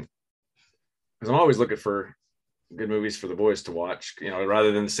that I hadn't. Because I'm always looking for good movies for the boys to watch,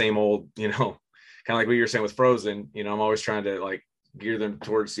 rather than the same old, kind of like what you were saying with Frozen. I'm always trying to like gear them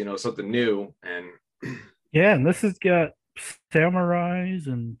towards, something new. And Yeah, and this has got samurais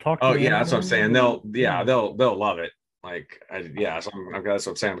and oh talking yeah, that's what I'm saying. animals. And, yeah. They'll love it. Like yeah, so that's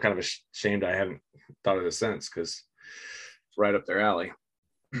what I'm saying. I'm kind of ashamed I haven't thought of this since because it's right up their alley,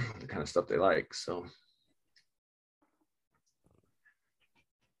 the kind of stuff they like. So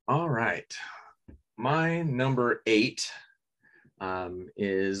all right, my number 8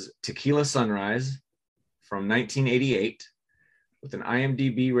 is Tequila Sunrise from 1988 with an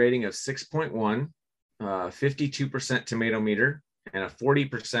IMDb rating of 6.1, 52% tomato meter, and a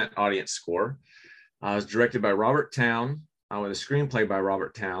 40% audience score. It was directed by Robert Towne with a screenplay by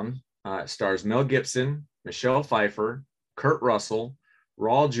Robert Towne. It stars Mel Gibson, Michelle Pfeiffer, Kurt Russell,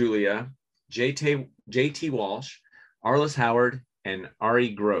 Raul Julia, J.T. Walsh, Arliss Howard, and Ari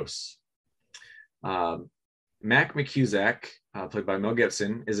Gross. Mac McCusack, played by Mel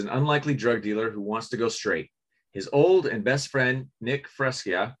Gibson, is an unlikely drug dealer who wants to go straight. His old and best friend, Nick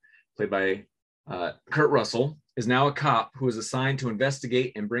Frescia, played by Kurt Russell, is now a cop who is assigned to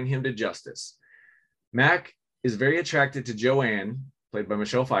investigate and bring him to justice. Mac is very attracted to Joanne, played by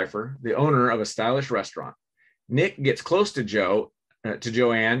Michelle Pfeiffer, the owner of a stylish restaurant. Nick gets close to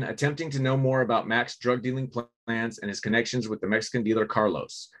Joanne, attempting to know more about Mac's drug dealing plans and his connections with the Mexican dealer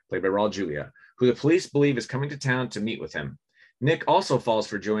Carlos, played by Raul Julia, who the police believe is coming to town to meet with him. Nick also falls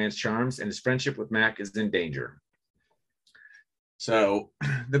for Joanne's charms, and his friendship with Mac is in danger. So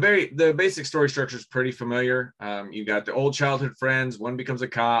the basic story structure is pretty familiar. You got the old childhood friends. One becomes a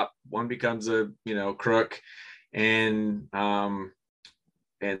cop. One becomes a crook, and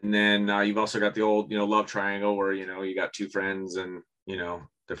then you've also got the old love triangle where you got two friends and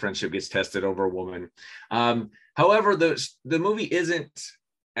the friendship gets tested over a woman. However, the movie isn't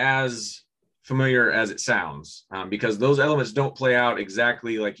as familiar as it sounds because those elements don't play out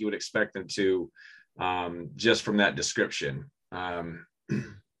exactly like you would expect them to just from that description.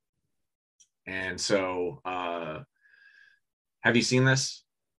 And so have you seen this?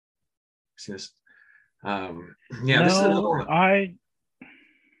 Yeah, No, this is another one.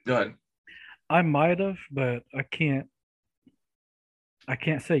 Go ahead. I might have, but I can't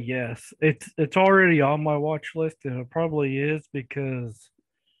say yes. It's already on my watch list, and it probably is because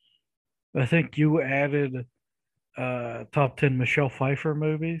I think you added top 10 Michelle Pfeiffer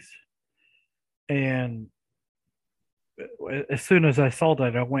movies, and as soon as I saw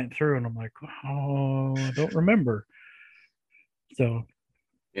that, I went through and I'm like, oh, I don't remember. So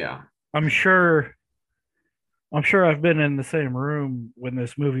Yeah. I'm sure I've been in the same room when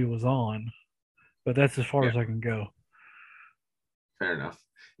this movie was on, but that's as far Yeah. as I can go. Fair enough.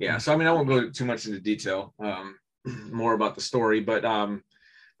 Yeah. So I mean, I won't go too much into detail more about the story, but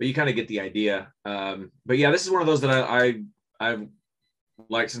you kind of get the idea. But yeah, this is one of those that I've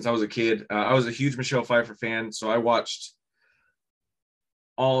liked since I was a kid. I was a huge Michelle Pfeiffer fan, so I watched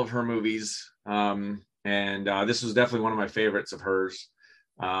all of her movies, and this was definitely one of my favorites of hers.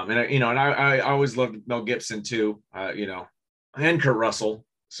 I always loved Mel Gibson too, and Kurt Russell.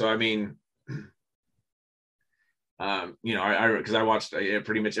 So I mean, You know, I because I watched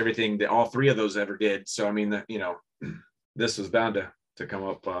pretty much everything that all three of those ever did. So I mean, you know, this was bound to come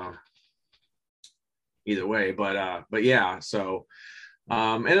up either way. But yeah, so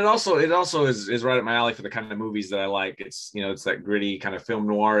and it also is right up my alley for the kind of movies that I like. It's, you know, it's that gritty kind of film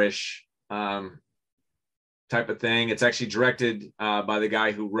noirish type of thing. It's actually directed by the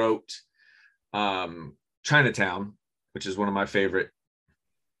guy who wrote Chinatown, which is one of my favorite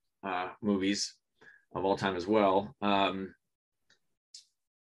movies of all time as well.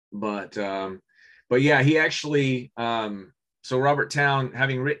 But yeah, he actually so Robert Towne,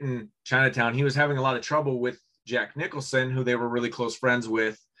 having written Chinatown, he was having a lot of trouble with Jack Nicholson, who they were really close friends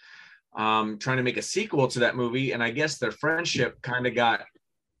with, trying to make a sequel to that movie. And I guess their friendship kind of got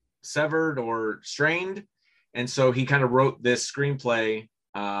severed or strained. And so he kind of wrote this screenplay,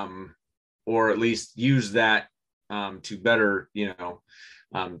 or at least used that to better, you know,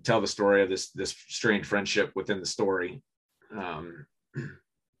 tell the story of this strained friendship within the story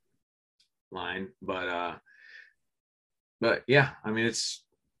line. But yeah, I mean, it's,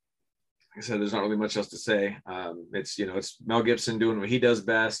 like I said, there's not really much else to say. It's, you know, it's Mel Gibson doing what he does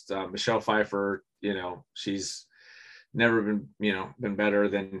best. Michelle Pfeiffer, you know, she's never been, you know, been better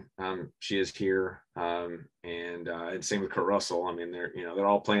than she is here. And same with Kurt Russell. I mean, they're, you know, they're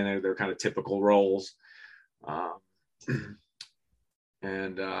all playing their kind of typical roles.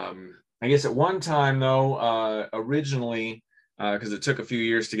 And I guess at one time though, originally, because it took a few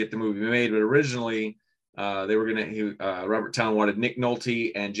years to get the movie made, but originally they were Robert Towne wanted Nick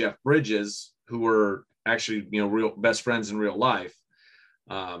Nolte and Jeff Bridges, who were actually, you know, real best friends in real life.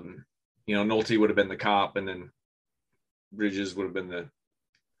 You know, Nolte would have been the cop, and then Bridges would have been the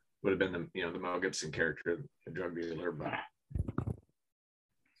you know, the Mel Gibson character, the drug dealer. But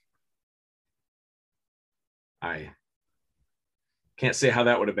I can't say how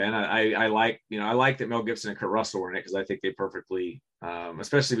that would have been. I like, you know, I like that Mel Gibson and Kurt Russell were in it, because I think they perfectly,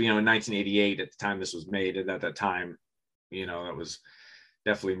 especially, you know, in 1988 at the time this was made, and at that time, you know, that was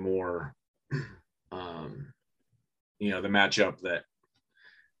definitely more, you know, the matchup that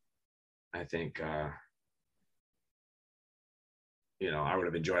I think, you know, I would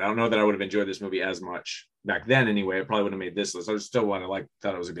have enjoyed. I don't know that I would have enjoyed this movie as much back then anyway. I probably would have made this list. I still would have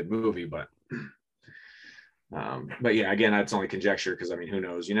thought it was a good movie, but yeah, again, that's only conjecture, because I mean, who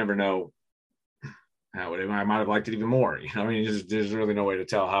knows? You never know how I might have liked it even more. You know, I mean, there's really no way to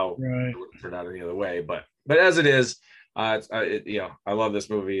tell how it would have turned out any other way. But as it is, you know, I love this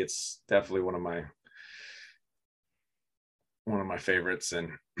movie. It's definitely one of my favorites,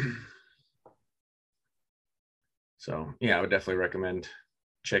 and so yeah, I would definitely recommend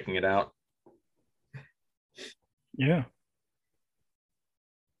checking it out. Yeah.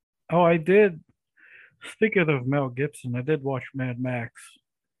 Oh, I did. Speaking of Mel Gibson, I did watch Mad Max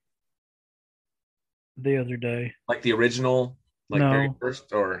the other day. Like the original, like very No,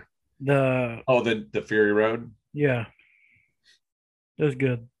 first, or the the Fury Road. yeah, it was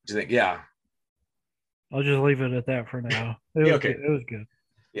good. Do you think? Yeah. I'll just leave it at that for now. It Yeah. was Okay. good. It was good.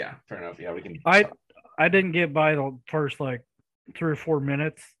 Yeah. Fair enough. Yeah, we can. I didn't get by the first like 3 or 4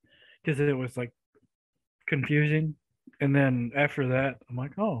 minutes because it was like confusing, and then after that, I'm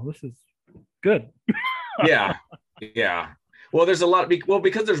like, oh, this is good. Yeah. Yeah. Well, there's a lot.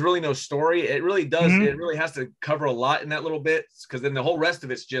 Because there's really no story. It really does. Mhm. It really has to cover a lot in that little bit, because then the whole rest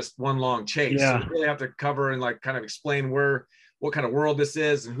of it's just one long chase. Yeah. So you really have to cover and like kind of explain what kind of world this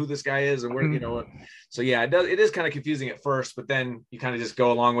is and who this guy is and where, you know. So yeah, it is kind of confusing at first, but then you kind of just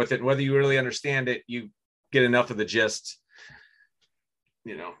go along with it. And whether you really understand it, you get enough of the gist,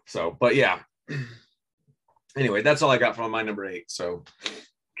 you know. So, but yeah. Anyway, that's all I got from my number 8. So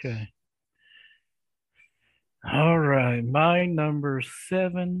Okay. All right. My number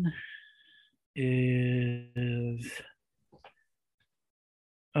 7 is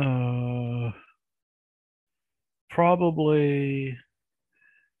probably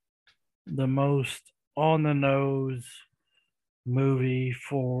the most on the nose movie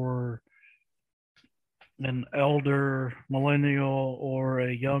for an elder millennial or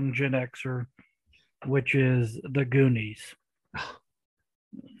a young Gen Xer, which is The Goonies.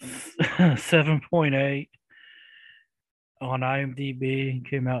 7.8 on IMDb,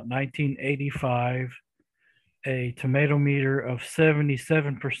 came out in 1985. A tomato meter of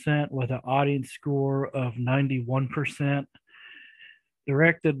 77% with an audience score of 91%.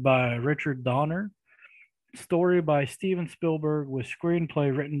 Directed by Richard Donner. Story by Steven Spielberg with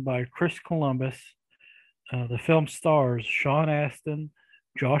screenplay written by Chris Columbus. The film stars Sean Astin,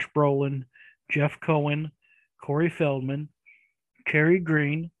 Josh Brolin, Jeff Cohen, Corey Feldman, Kerry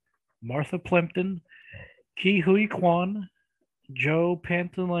Green, Martha Plimpton, Ke Huy Quan, Joe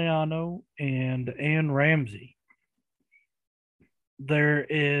Pantoliano, and Anne Ramsey. there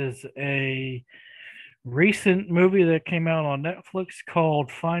is a recent movie that came out on Netflix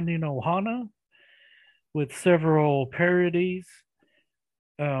called Finding Ohana with several parodies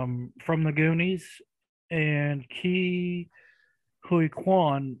from the Goonies, and Ki Hui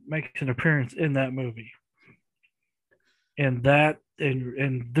Kwan makes an appearance in that movie. And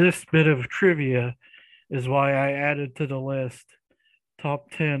this bit of trivia is why I added to the list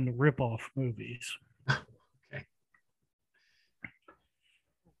top 10 ripoff movies. Okay.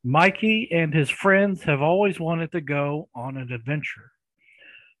 Mikey and his friends have always wanted to go on an adventure.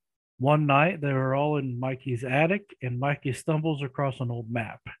 One night, they were all in Mikey's attic, and Mikey stumbles across an old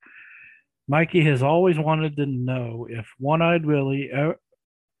map. Mikey has always wanted to know if One Eyed Willie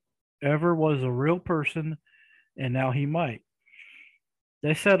ever was a real person, and now he might.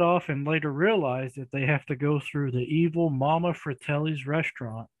 They set off and later realize that they have to go through the evil Mama Fratelli's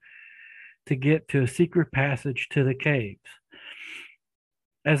restaurant to get to a secret passage to the caves.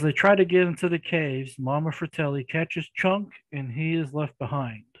 As they try to get into the caves, Mama Fratelli catches Chunk and he is left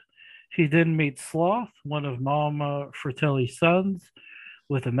behind. He then meets Sloth, one of Mama Fratelli's sons,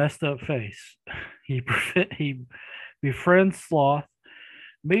 with a messed up face. He befriends Sloth.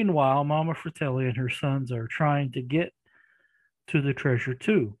 Meanwhile, Mama Fratelli and her sons are trying to get to the treasure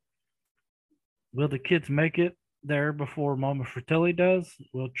too. Will the kids make it there before Mama Fratelli does?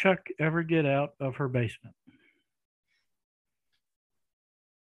 Will Chuck ever get out of her basement?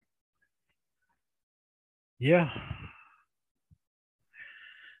 Yeah.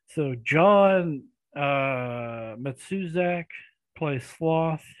 So John Matsuzak plays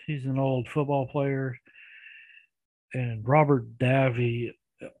Sloth. He's an old football player. And Robert Davi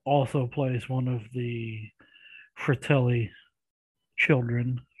also plays one of the Fratelli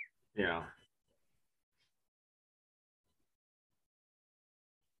children. Yeah.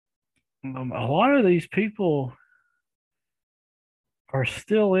 A lot of these people are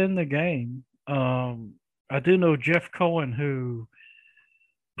still in the game. I do know Jeff Cohen, who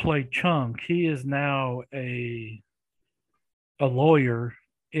played Chunk. He is now a lawyer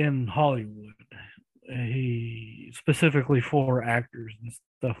in Hollywood. He specifically for actors and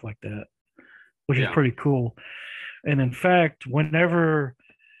stuff like that, which is pretty cool. And in fact, whenever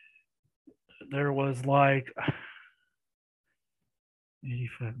there was like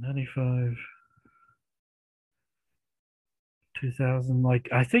 85, 95, 2000, like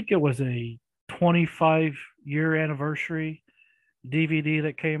I think it was a 25-year anniversary DVD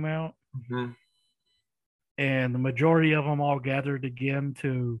that came out. Mm-hmm. And the majority of them all gathered again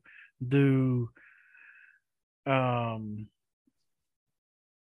to do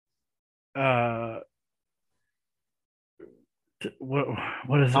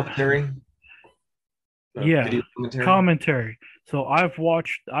what is commentary? Yeah, video commentary. So I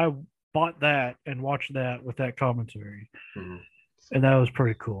bought that and watched that with that commentary. Mm-hmm. And that was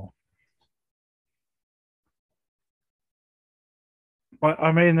pretty cool. But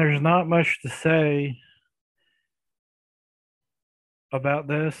I mean, there's not much to say about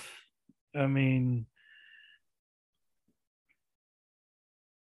this. I mean,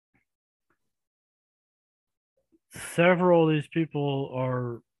 several of these people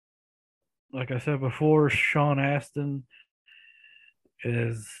are, like I said before, Sean Astin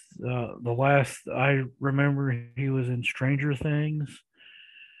is the last I remember he was in Stranger Things.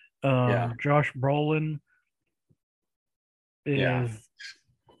 Josh Brolin is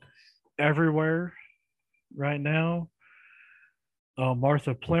everywhere right now.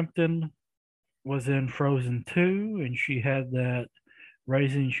 Martha Plimpton was in Frozen 2, and she had that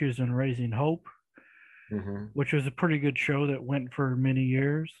she was in Raising Hope, mm-hmm. which was a pretty good show that went for many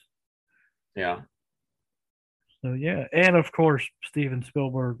years. Yeah. So, yeah. And, of course, Steven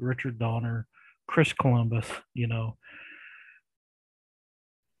Spielberg, Richard Donner, Chris Columbus, you know.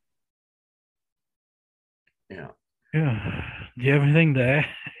 Yeah. Yeah. Do you have anything to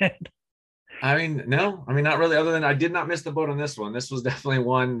add? I mean, no. I mean, not really, other than I did not miss the boat on this one. This was definitely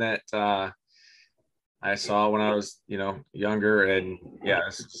one that I saw when I was, younger. And, yeah,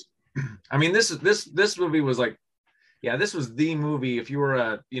 I mean, this movie was like, this was the movie. If you were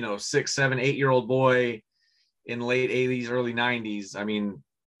a 6, 7, 8-year-old boy in late 80s, early 90s, I mean,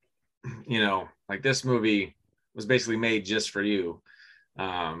 like this movie was basically made just for you.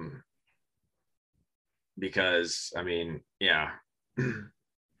 Because I mean,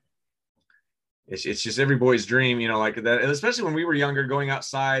 it's just every boy's dream, like that, especially when we were younger, going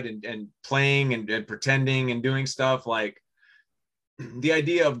outside and playing and pretending and doing stuff. Like the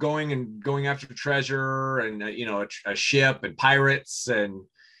idea of going after treasure and a ship and pirates and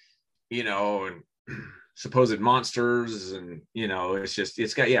and supposed monsters, and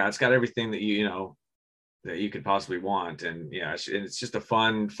it's got everything that that you could possibly want. And yeah, it's just a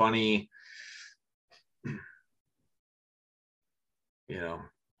fun, funny, you know,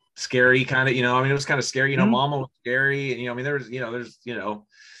 scary kind of, I mean, it was kind of scary, Mhm. Mama was scary. And, I mean, there's,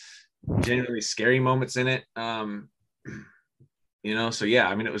 genuinely scary moments in it. So yeah,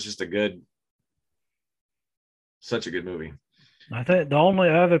 I mean, it was just such a good movie. I think the only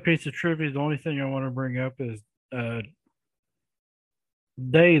other piece of trivia, the only thing I want to bring up is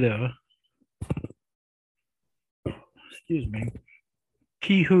Data. Excuse me,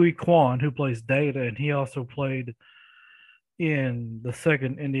 Ke Huy Quan, who plays Data, and he also played in the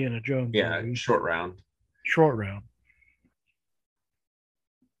second Indiana Jones Yeah, movie, Short Round. Short Round.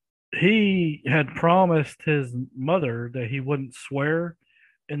 He had promised his mother that he wouldn't swear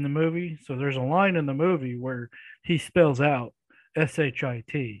in the movie. So there's a line in the movie where he spells out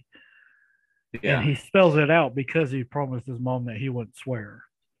SHIT, and Yeah, he spells it out because he promised his mom that he wouldn't swear.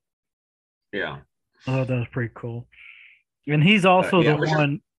 yeah. I thought that was pretty cool. And he's also Yeah, the it was just.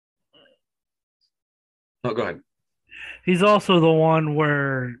 one. No, go ahead. He's also the one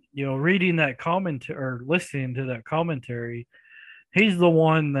where reading that commentary or listening to that commentary. He's the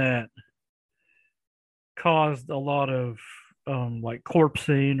one that caused a lot of like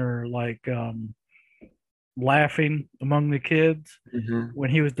corpsing or like laughing among the kids Mm-hmm. when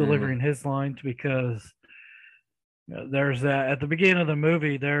he was Mm-hmm. delivering his lines because there's that at the beginning of the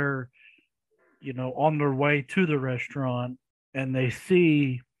movie they're on their way to the restaurant and they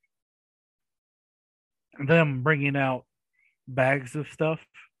see them bringing out bags of stuff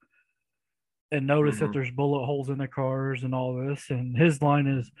and notice that Mm-hmm. there's bullet holes in the cars and all this and his line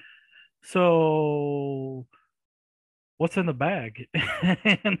is so what's in the bag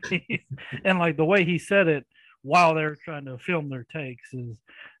and and like the way he said it while they're trying to film their takes is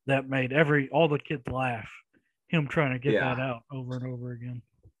that made all the kids laugh him trying to get that Yeah, out over and over again.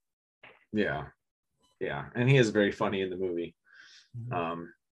 yeah, yeah. And he is very funny in the movie. Mhm.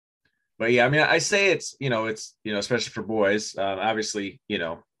 Um, but yeah, I mean, I say it's especially for boys. Obviously, it's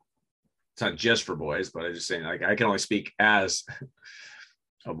not just for boys, but I'm just saying, like, I can only speak as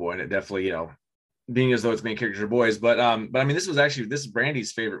a boy, and it definitely, being as though it's main characters are boys. But I mean, this is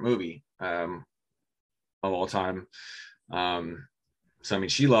Brandy's favorite movie of all time. Um, so I mean,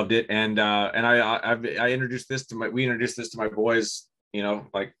 she loved it, and I introduced this to we introduced this to my boys,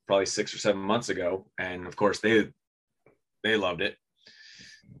 like probably 6 or 7 months ago, and of course they loved it.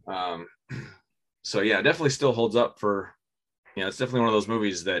 Um, so yeah, it definitely still holds up for, it's definitely one of those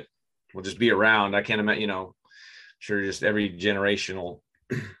movies that will just be around. I can't imagine, sure, just every generation will,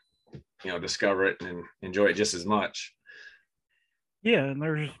 discover it and enjoy it just as much. Yeah, and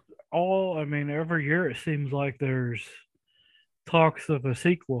there's I mean, every year it seems like there's talks of a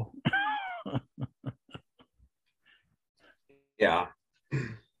sequel. Yeah.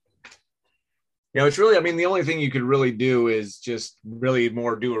 It's really, I mean, the only thing you could really do is just really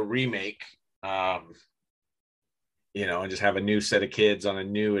more do a remake, um, and just have a new set of kids on a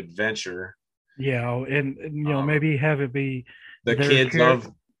new adventure. Yeah, and Um, maybe have it be the their kids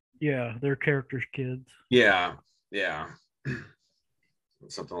of, yeah, their characters' kids. yeah, yeah,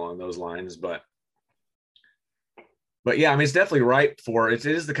 something along those lines. But yeah, I mean, it's definitely ripe for it.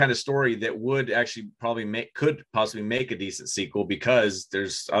 It is the kind of story that would actually could possibly make a decent sequel because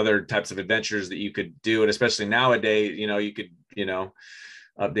there's other types of adventures that you could do. And especially nowadays, you could,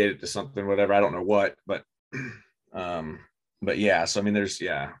 update it to something, whatever. I don't know what, um, but yeah, so I mean, there's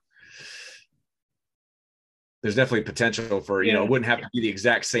definitely potential for, it Yeah, wouldn't have to be the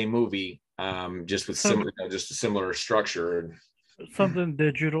exact same movie, just with some similar, just a similar structure. something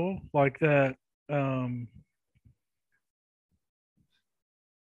digital like that. Um,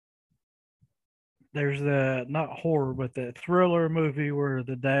 there's that not horror, but that thriller movie where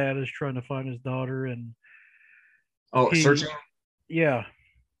the dad is trying to find his daughter, and Oh, he, Searching. yeah,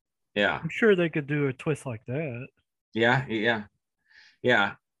 Yeah. I'm sure they could do a twist like that, Yeah. Yeah.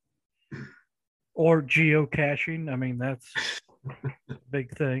 Yeah. or geocaching. I mean, that's a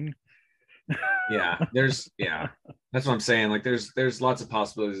big thing. Yeah, that's what I'm saying. Like there's lots of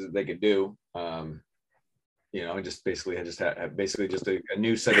possibilities that they could do. And just basically just have basically just a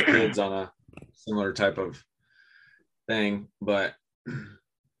new set of kids on a similar type of thing. But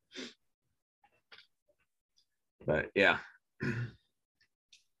yeah.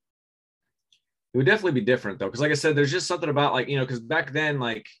 It would definitely be different though, because like I said, there's just something about, like, because back then,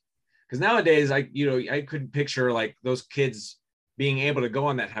 like, because nowadays, I couldn't picture like those kids being able to go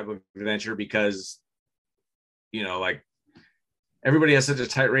on that type of adventure because, like, everybody has such a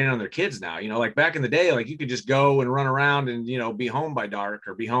tight rein on their kids now. Like back in the day, like you could just go and run around and be home by dark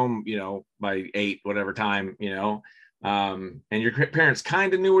or be home, by 8, whatever time, and your parents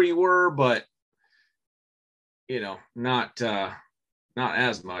kind of knew where you were, but not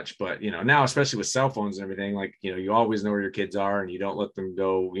as much, but now, especially with cell phones and everything, like, you always know where your kids are and you don't let them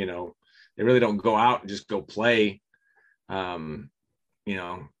go, they really don't go out and just go play,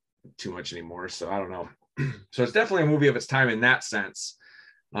 too much anymore. So I don't know. So it's definitely a movie of its time in that sense.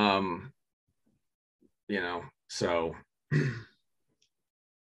 So,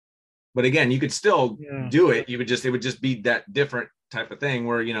 but again, you could still do it. It would just be that different type of thing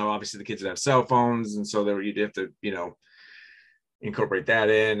where, obviously the kids would have cell phones. And so you'd have to, incorporate that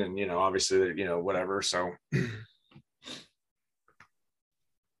in, and, obviously, whatever. So I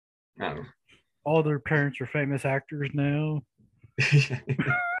don't know. All their parents are famous actors now.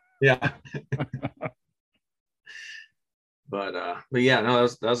 Yeah. But yeah, no,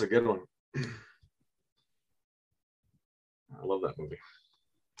 that was a good one. I love that movie.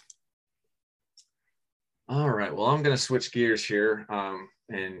 All right, well, I'm going to switch gears here,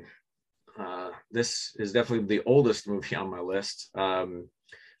 and this is definitely the oldest movie on my list.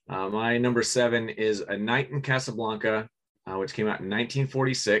 My number 7 is A Night in Casablanca, which came out in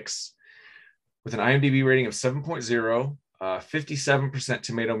 1946, with an IMDb rating of 7.0, 57%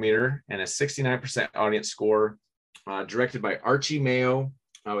 tomato meter, and a 69% audience score. Directed by Archie Mayo,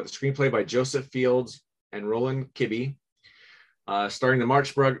 with a screenplay by Joseph Fields and Roland Kibbe. Starring the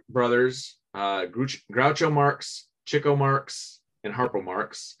Marx Brothers, Groucho Marx, Chico Marx, and Harpo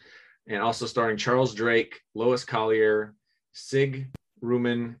Marx, and also starring Charles Drake, Lois Collier, Sig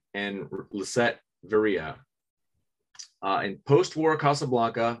Ruman, and Lisette Veria. In post-war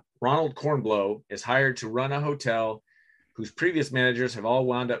Casablanca, Ronald Kornblow is hired to run a hotel whose previous managers have all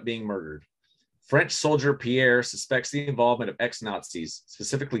wound up being murdered. French soldier Pierre suspects the involvement of ex-Nazis,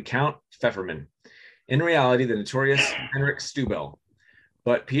 specifically Count Pfefferman. In reality, the notorious Henrik Stubel.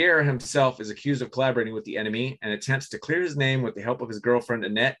 But Pierre himself is accused of collaborating with the enemy and attempts to clear his name with the help of his girlfriend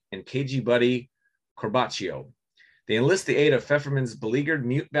Annette and KG buddy Corbaccio. They enlist the aid of Pfefferman's beleaguered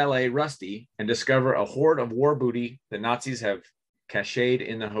mute valet Rusty and discover a hoard of war booty the Nazis have cached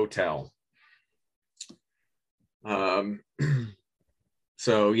in the hotel.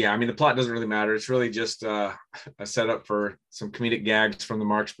 So yeah, I mean, the plot doesn't really matter. It's really just a setup for some comedic gags from the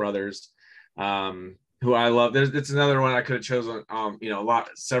Marx Brothers, who I love. It's another one I could have chosen.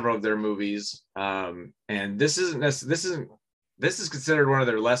 Several of their movies, and this is considered one of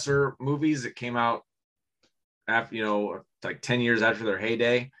their lesser movies that came out after, like 10 years after their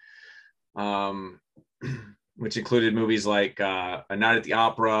heyday, which included movies like A Night at the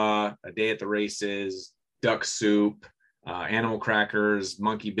Opera, A Day at the Races, Duck Soup, Animal Crackers,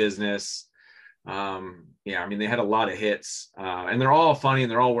 Monkey Business. I mean, they had a lot of hits, and they're all funny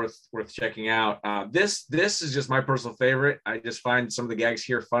and they're all worth checking out. This is just my personal favorite. I just find some of the gags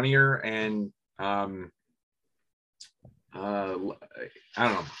here funnier, and I don't know,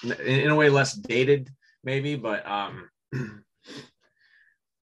 in a way less dated maybe, but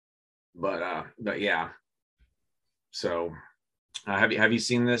yeah. So have you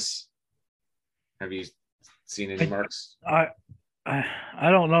seen this? Have you seen any Marx? I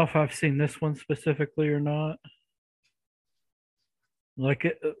don't know if I've seen this one specifically or not.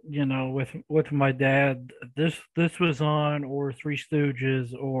 Like with my dad, this was on, or Three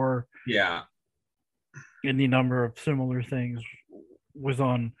Stooges, or any number of similar things was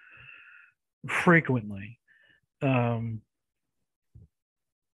on frequently.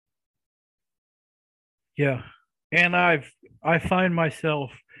 Yeah, and I find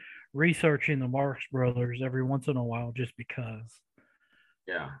myself researching the Marx Brothers every once in a while just because.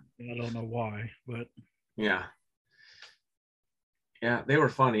 Yeah. I don't know why, but yeah, they were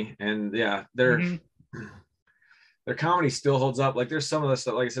funny, and their comedy still holds up. Like, there's some of the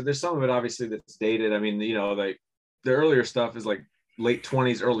stuff, like I said, there's some of it obviously that's dated. I mean, the earlier stuff is like late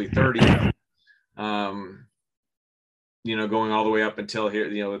 20s, early 30s, going all the way up until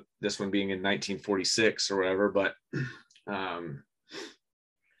here, this one being in 1946 or whatever, but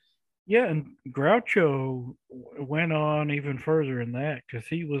yeah, and Groucho went on even further in that because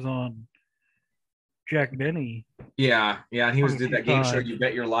he was on Jack Benny. Yeah, and he did that game show, You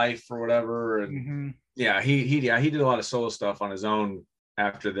Bet Your Life or whatever, and he did a lot of solo stuff on his own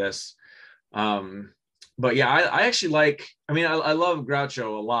after this. But yeah, I actually like. I mean, I love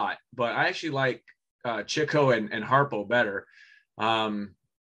Groucho a lot, but I actually like Chico and Harpo better.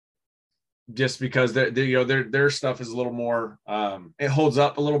 Just because their stuff is a little more, it holds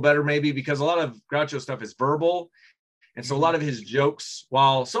up a little better maybe, because a lot of Groucho stuff is verbal, and so a lot of his jokes,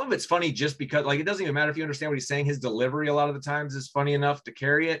 while some of it's funny just because, like, it doesn't even matter if you understand what he's saying, his delivery a lot of the times is funny enough to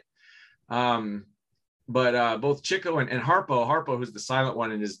carry it. But both Chico and Harpo, who's the silent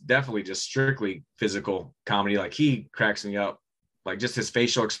one and is definitely just strictly physical comedy, like, he cracks me up, like just his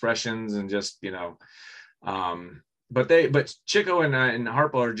facial expressions and just But Chico and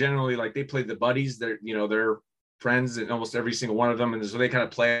Harpo are generally like they play the buddies. They're friends in almost every single one of them, and so they kind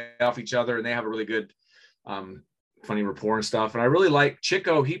of play off each other, and they have a really good, funny rapport and stuff. And I really like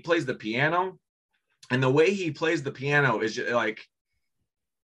Chico. He plays the piano, and the way he plays the piano is just, like,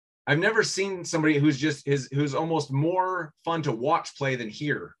 I've never seen somebody who's almost more fun to watch play than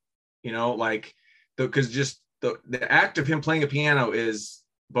hear. Like because just the act of him playing a piano is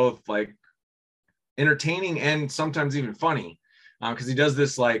both like entertaining and sometimes even funny, because he does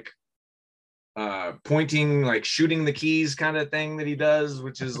this like pointing, like shooting the keys kind of thing that he does,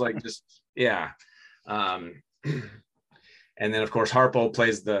 which is like just yeah. And then of course Harpo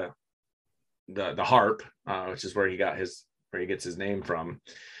plays the harp, which is where he gets his name from.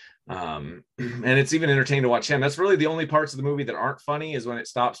 And it's even entertaining to watch him. That's really the only parts of the movie that aren't funny, is when it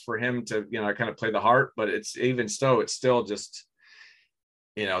stops for him to kind of play the harp. But it's still just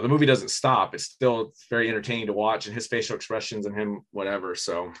the movie doesn't stop. It's very entertaining to watch, and his facial expressions and him whatever.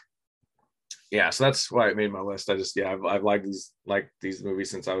 So yeah, so that's why it made my list. I've liked these movies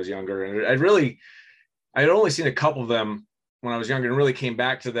since I was younger, and I'd only seen a couple of them when I was younger, and really came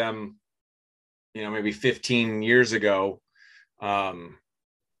back to them maybe 15 years ago.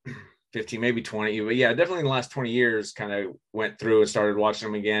 15, maybe 20, but yeah, definitely in the last 20 years kind of went through and started watching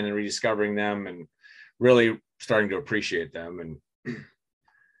them again and rediscovering them and really starting to appreciate them. And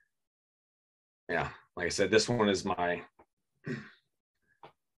yeah, like I said, this one is my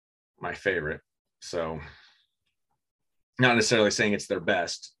favorite. So not necessarily saying it's their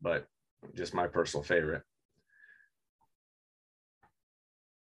best, but just my personal favorite.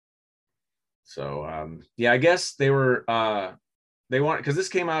 So yeah, I guess they want, because this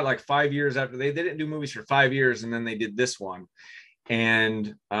came out like 5 years after they didn't do movies for 5 years, and then they did this one.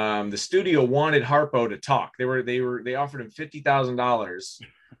 And the studio wanted Harpo to talk. They offered him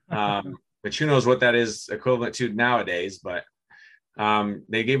 $50,000, which who knows what that is equivalent to nowadays, but they wanted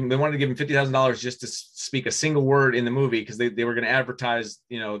to give him $50,000 just to speak a single word in the movie, because they were going to advertise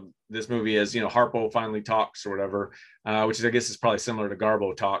this movie as Harpo finally talks or whatever, which is, I guess, is probably similar to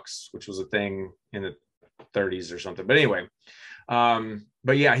Garbo Talks, which was a thing in the 30s or something. But anyway,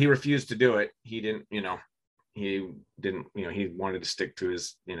 but yeah, he refused to do it. He wanted to stick to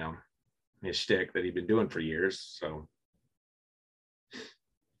his his shtick that he'd been doing for years. So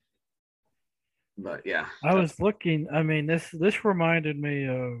but yeah, I was looking. I mean, this reminded me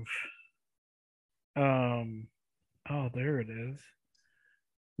of, oh, there it is,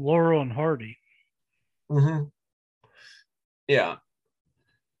 Laurel and Hardy. Mm-hmm. Yeah,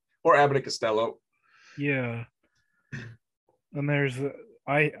 or Abbott and Costello. Yeah, and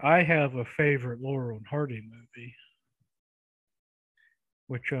I have a favorite Laurel and Hardy movie,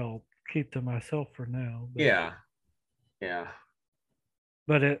 which I'll keep to myself for now. But, yeah.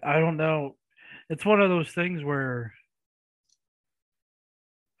 But I don't know. It's one of those things where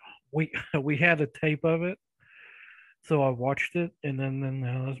we had a tape of it, so I watched it, and then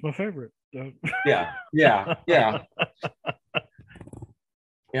now that's my favorite. Yeah.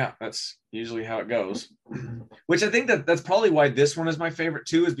 Yeah, that's usually how it goes. Which I think that's probably why this one is my favorite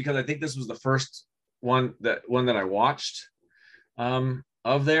too, is because I think this was the first one that I watched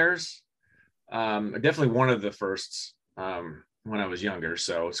of theirs. Definitely one of the firsts when I was younger.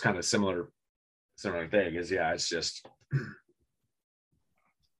 So it's kind of similar thing. Is it's just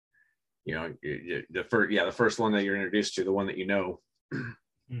the first one that you're introduced to, the one that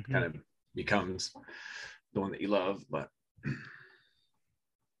mm-hmm. kind of becomes the one that you love. But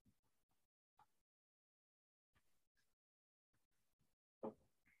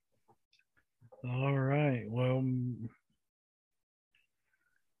all right, well,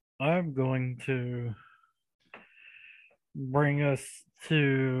 I'm going to bring us to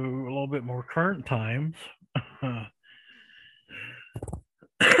a little bit more current times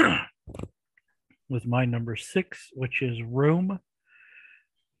with my number 6, which is Room,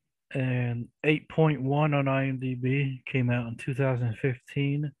 and 8.1 on IMDb, came out in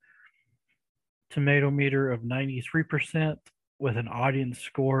 2015. Tomato meter of 93% with an audience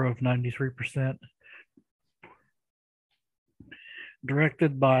score of 93%.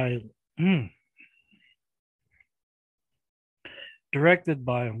 Directed by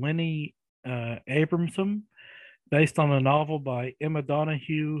Lenny Abramson, based on a novel by Emma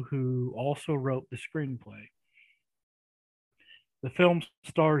Donoghue, who also wrote the screenplay. The film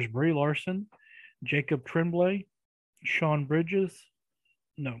stars Brie Larson, Jacob Tremblay, Sean Bridgers,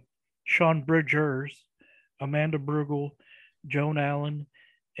 Amanda Brugel, Joan Allen,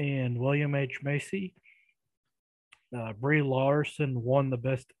 and William H. Macy. Brie Larson won the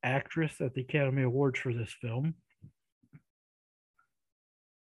Best Actress at the Academy Awards for this film.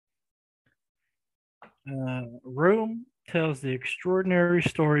 Room tells the extraordinary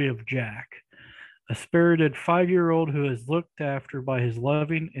story of Jack, a spirited 5-year-old who is looked after by his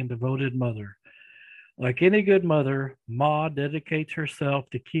loving and devoted mother. Like any good mother, Ma dedicates herself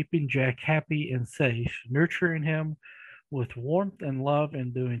to keeping Jack happy and safe, nurturing him with warmth and love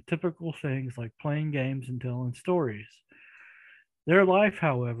and doing typical things like playing games and telling stories. Their life,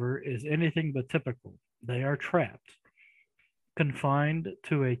 however, is anything but typical. They are trapped, confined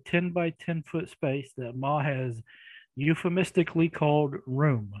to a 10 by 10-foot space that Ma has euphemistically called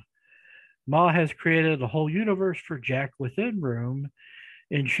Room. Ma has created a whole universe for Jack within Room,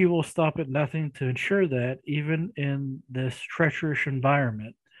 and she will stop at nothing to ensure that, even in this treacherous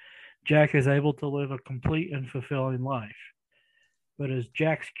environment, Jack is able to live a complete and fulfilling life. But as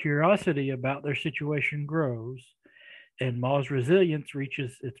Jack's curiosity about their situation grows and Ma's resilience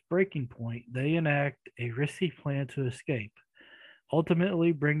reaches its breaking point, they enact a risky plan to escape,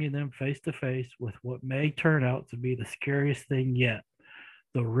 ultimately bringing them face to face with what may turn out to be the scariest thing yet,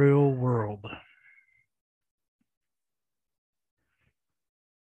 the real world.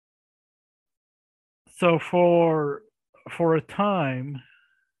 So for a time,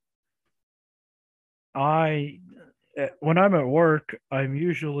 I when I'm at work, I'm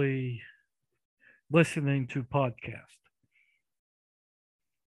usually listening to podcasts.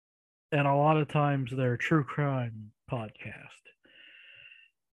 And a lot of times they're true crime podcasts.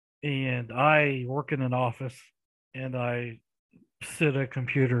 And I work in an office and I sit at a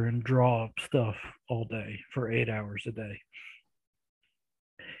computer and draw stuff all day for 8 hours a day.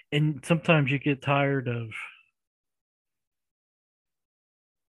 And sometimes you get tired of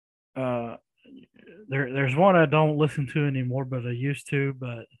uh there's one I don't listen to anymore, but I used to,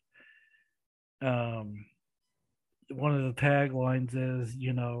 but um one of the taglines is,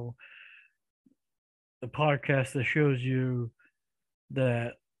 the podcast that shows you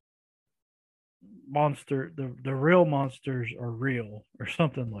that the real monsters are real or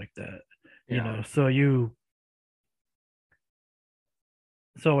something like that. Yeah.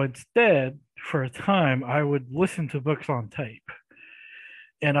 So instead, for a time, I would listen to books on tape,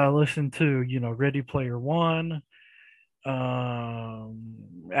 and I listened to Ready Player One.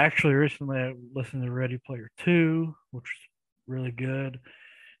 Actually, recently I listened to Ready Player Two, which was really good,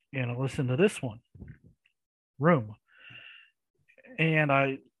 and I listened to this one, Room, and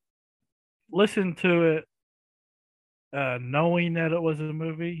I listened to it knowing that it was a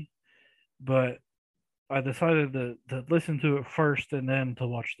movie, but I decided to listen to it first and then to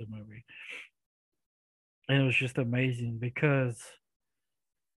watch the movie. And it was just amazing because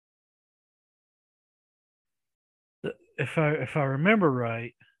if I remember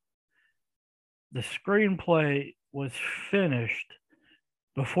right, the screenplay was finished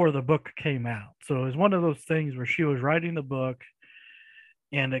before the book came out. So it was one of those things where she was writing the book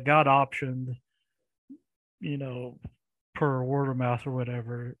and it got optioned, you know, per word of mouth or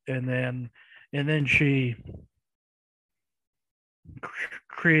whatever, and then she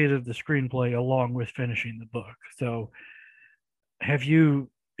created the screenplay along with finishing the book. So have you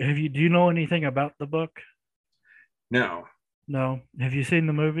do you know anything about the book? No. No. Have you seen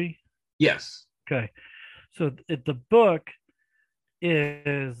the movie? Yes. Okay. So the book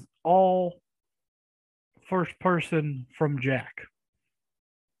is all first person from Jack.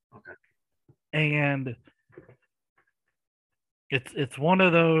 Okay. And it's one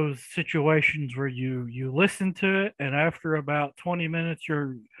of those situations where you listen to it and after about 20 minutes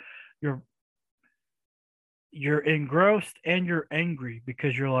you're you're engrossed and you're angry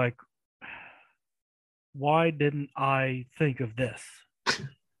because you're like, why didn't I think of this?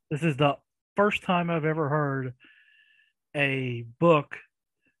 This is the first time I've ever heard a book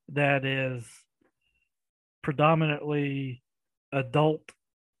that is predominantly adult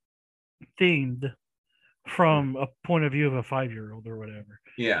themed from a point of view of a 5-year-old or whatever.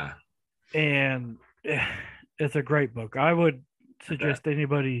 Yeah. And it's a great book. I would suggest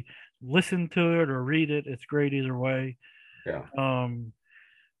anybody listen to it or read it. It's great either way. Yeah.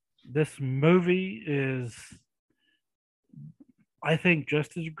 This movie is, I think,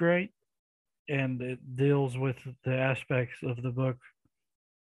 just as great, and it deals with the aspects of the book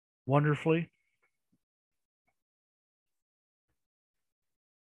wonderfully.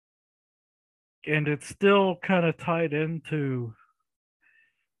 And it's still kind of tied into,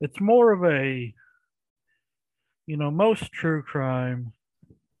 it's more of a, most true crime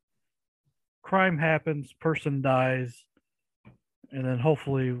happens, person dies, and then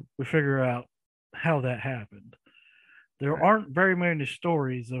hopefully we figure out how that happened. There aren't very many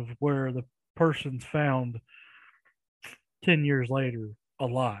stories of where the person's found 10 years later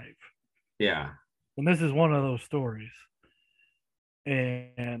alive. Yeah. And this is one of those stories.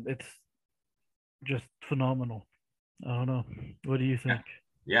 And just phenomenal. I don't know. What do you Yeah, think?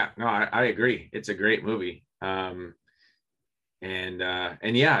 yeah, no, I agree. It's a great movie. And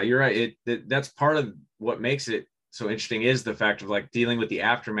yeah, you're right. That's part of what makes it so interesting is the fact of like dealing with the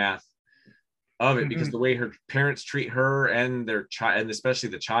aftermath of it, because Mhm. the way her parents treat her and their child, and especially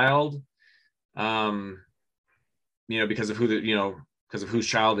the child, um, because of because of whose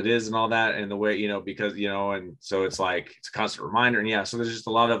child it is and all that, and the way, because, and so it's like it's a constant reminder. And yeah, so there's just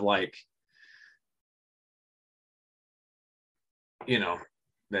a lot of like, you know,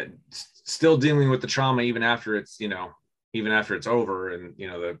 that still dealing with the trauma even after it's, even after it's over, and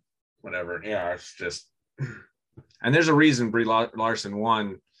the whatever. Yeah, it's just, and there's a reason Brie Larson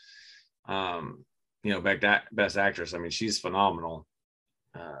won, um, best actress. I mean, she's phenomenal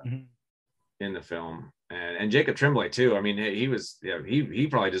Mhm. in the film, and Jacob Tremblay too. I mean, he was, yeah, he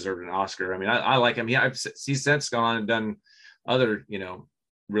probably deserved an Oscar. I mean, I like him. He's since gone on and done other,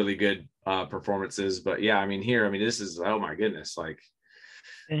 really good performances. But yeah, I mean, here, I mean, this is, oh my goodness, like,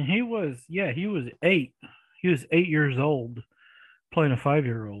 And he was 8. He was 8 years old playing a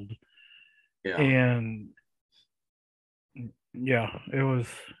 5-year-old. yeah, And yeah, it was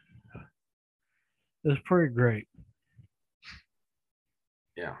pretty great.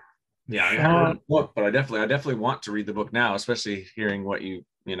 yeah. Yeah, I haven't read Sean, the book, but I definitely want to read the book now, especially hearing what you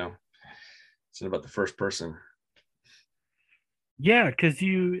said about the first person. yeah, because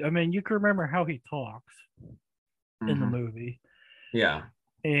I mean, you can remember how he talks in the Hmm. movie. Yeah,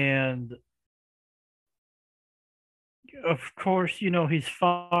 And of course, he's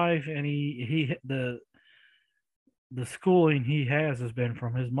 5, and the schooling he has been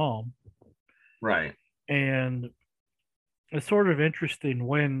from his mom. right. And it's sort of interesting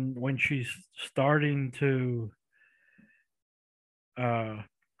when she's starting to uh,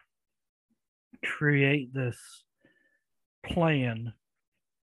 create this plan,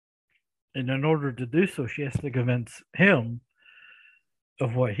 and in order to do so, she has to convince him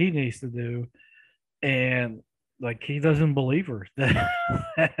of what he needs to do, and like he doesn't believe her that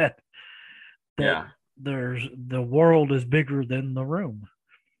that Yeah, there's the world is bigger than the room.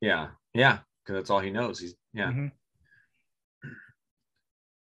 yeah, yeah. Because that's all he knows. Yeah, Hmm.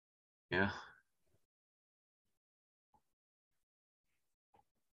 yeah.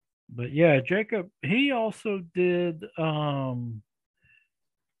 But yeah, Jacob, he also did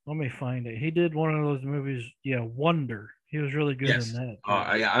let me find it. He did one of those movies, yeah, Wonder. He was really good in Yes. that too.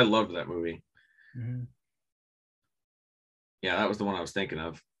 I loved that movie. Hmm. Yeah, that was the one I was thinking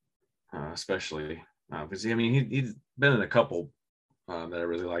of, especially because I mean he's been in a couple that I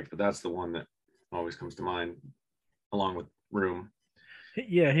really liked, but that's the one that always comes to mind, along with Room.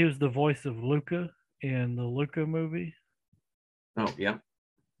 Yeah, he was the voice of Luca in the Luca movie. Oh yeah.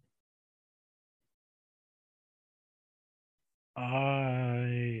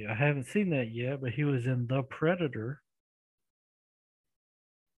 I haven't seen that yet, but he was in The Predator.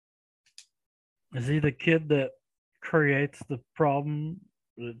 Is he the kid that creates the problem,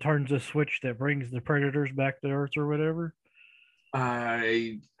 that turns a switch that brings the predators back to Earth or whatever?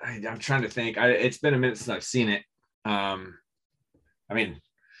 I'm trying to think. It's been a minute since I've seen it. Um, I mean,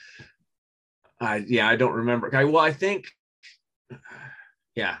 I don't remember. Okay, well, I think,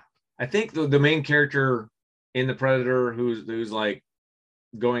 yeah, I think the main character in the Predator, who's like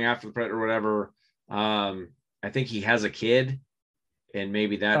going after the Predator or whatever. I think he has a kid, and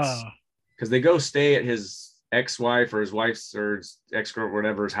maybe that's Uh, because they go stay at his ex-wife or his wife's or his ex-girl or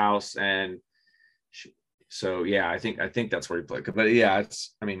whatever's house, and she, so yeah, I think that's where he played. But yeah,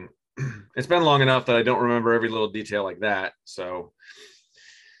 it's, I mean, it's been long enough that I don't remember every little detail like that. So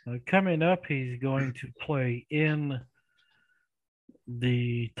Coming up, he's going to play in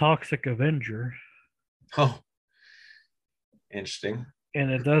the Toxic Avenger, oh, interesting.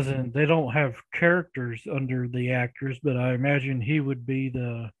 and they don't have characters under the actors, but I imagine he would be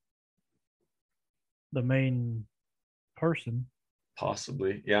the main person.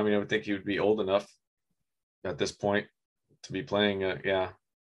 Possibly, yeah. I mean, I would think he would be old enough at this point to be playing. Yeah,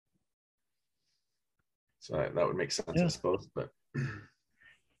 so that would make sense, I Yeah, suppose. But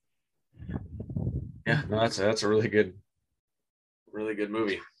yeah, no, that's a really good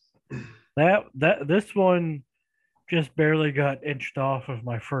movie. that this one just barely got inched off of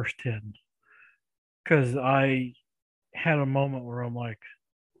my first 10 because I had a moment where I'm like,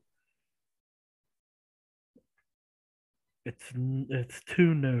 it's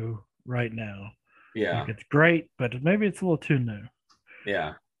too new right now. Like Yeah, it's great, but maybe it's a little too new.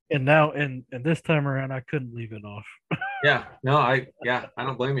 yeah, And now, and this time around, I couldn't leave it off. yeah. No, I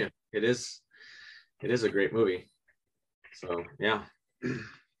don't blame you. It is a great movie. So yeah.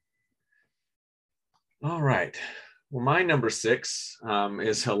 All right. Well, my number six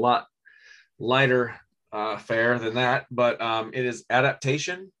is a lot lighter fare than that, but it is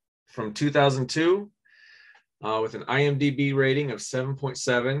Adaptation from 2002 with an IMDb rating of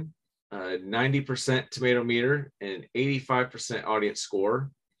 7.7, 90% tomato meter, and 85% audience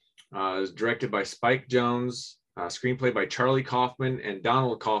score. It was directed by Spike Jonze, screenplay by Charlie Kaufman and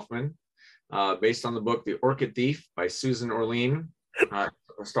Donald Kaufman, based on the book The Orchid Thief by Susan Orlean.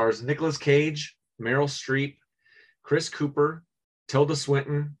 Stars Nicolas Cage, Meryl Streep, Chris Cooper, Tilda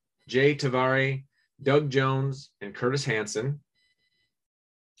Swinton, Jay Tavare, Doug Jones, and Curtis Hanson.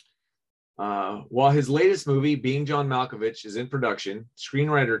 While his latest movie, Being John Malkovich, is in production,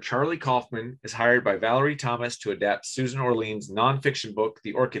 screenwriter Charlie Kaufman is hired by Valerie Thomas to adapt Susan Orlean's nonfiction book,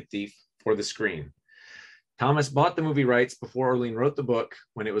 The Orchid Thief, for the screen. Thomas bought the movie rights before Orlean wrote the book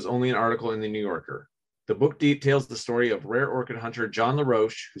when it was only an article in The New Yorker. The book details the story of rare orchid hunter John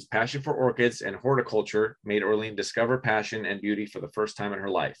LaRoche, whose passion for orchids and horticulture made Orlean discover passion and beauty for the first time in her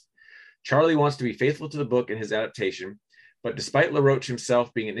life. Charlie wants to be faithful to the book in his adaptation, but despite LaRoche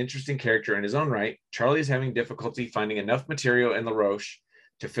himself being an interesting character in his own right, Charlie is having difficulty finding enough material in LaRoche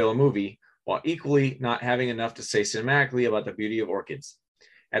to fill a movie, while equally not having enough to say cinematically about the beauty of orchids.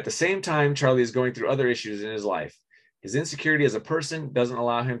 At the same time, Charlie is going through other issues in his life. His insecurity as a person doesn't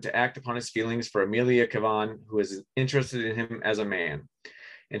allow him to act upon his feelings for Amelia Cavan, who is interested in him as a man.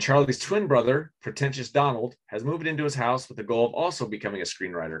 And Charlie's twin brother, pretentious Donald, has moved into his house with the goal of also becoming a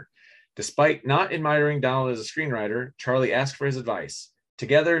screenwriter. Despite not admiring Donald as a screenwriter, Charlie asks for his advice.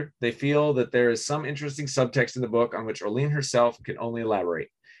 Together, they feel that there is some interesting subtext in the book on which Orlean herself can only elaborate.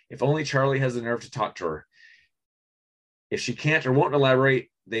 If only Charlie has the nerve to talk to her. If she can't or won't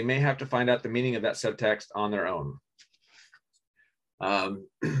elaborate, they may have to find out the meaning of that subtext on their own.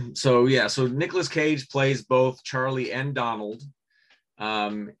 So Nicolas Cage plays both Charlie and Donald.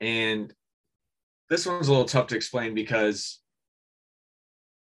 And this one's a little tough to explain because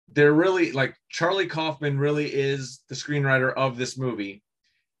they're really like Charlie Kaufman really is the screenwriter of this movie,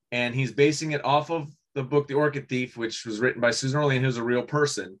 and he's basing it off of the book The Orchid Thief, which was written by Susan Orlean, who's a real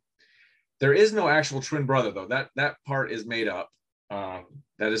person. There is no actual twin brother though. That part is made up.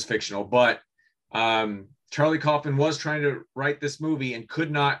 That is fictional, but Charlie Kaufman was trying to write this movie and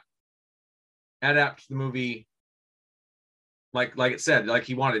could not adapt the movie like it said, like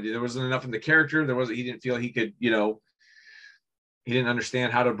he wanted. There wasn't enough in the character. He didn't feel he could, he didn't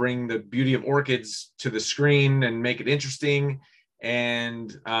understand how to bring the beauty of orchids to the screen and make it interesting.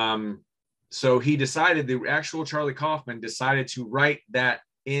 And so the actual Charlie Kaufman decided to write that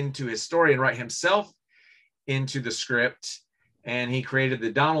into his story and write himself into the script. And he created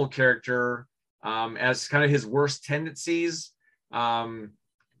the Donald character as kind of his worst tendencies. And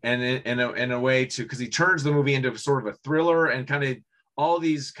in a way because he turns the movie into sort of a thriller and kind of all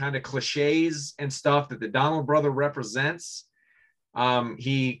these kind of cliches and stuff that the Donald brother represents.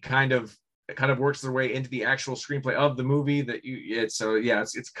 He kind of works their way into the actual screenplay of the movie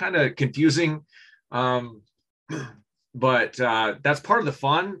it's kind of confusing. But that's part of the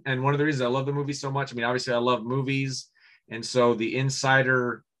fun. And one of the reasons I love the movie so much, I mean, obviously I love movies. And so the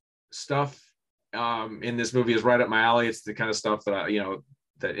insider stuff in this movie is right up my alley. It's the kind of stuff that,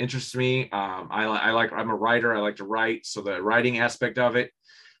 that interests me. I'm a writer. I like to write. So the writing aspect of it,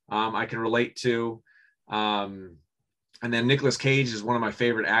 I can relate to. And then Nicolas Cage is one of my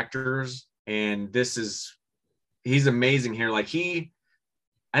favorite actors. And he's amazing here. Like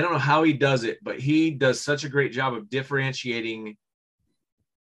I don't know how he does it, but he does such a great job of differentiating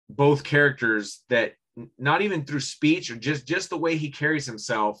both characters that not even through speech or just the way he carries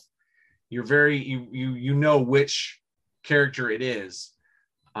himself, you're you know which character it is.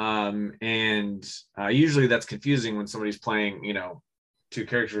 And usually that's confusing when somebody's playing, two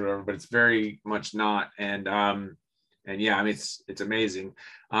characters or whatever, but it's very much not. And yeah, I mean, it's amazing.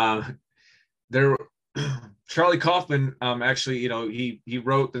 Charlie Kaufman, actually, he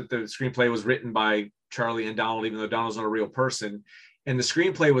wrote that the screenplay was written by Charlie and Donald, even though Donald's not a real person. And the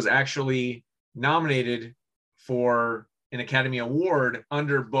screenplay was actually nominated for an Academy Award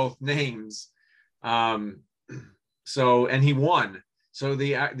under both names. And he won. So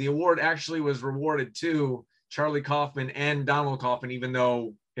the award actually was rewarded to Charlie Kaufman and Donald Kaufman, even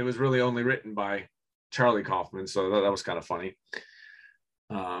though it was really only written by Charlie Kaufman. So that was kind of funny.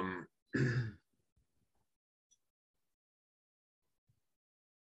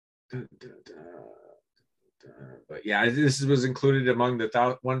 But yeah, this was included among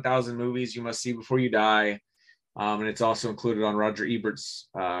the 1,000 movies you must see before you die. And it's also included on Roger Ebert's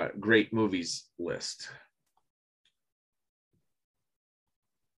great movies list.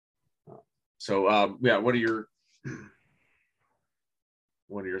 So yeah, what are your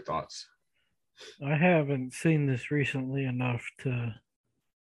thoughts? I haven't seen this recently enough to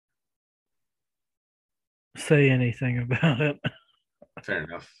say anything about it. Fair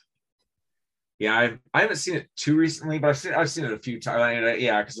enough. Yeah, I haven't seen it too recently, but I've seen it a few times.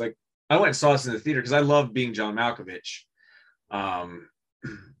 Yeah, because like I went and saw this in the theater because I love being John Malkovich, um,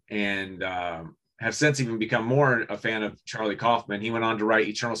 and have since even become more a fan of Charlie Kaufman. He went on to write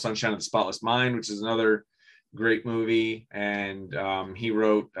Eternal Sunshine of the Spotless Mind, which is another great movie, and he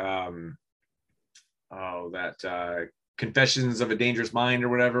wrote that Confessions of a Dangerous Mind or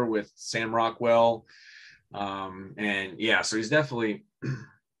whatever with Sam Rockwell. And yeah, so he's definitely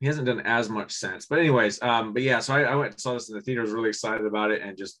he hasn't done as much sense. But anyways, but yeah, so I went and saw this in the theater, was really excited about it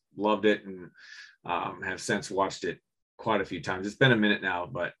and just loved it, and have since watched it quite a few times. It's been a minute now,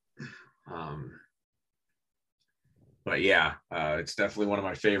 um but yeah, it's definitely one of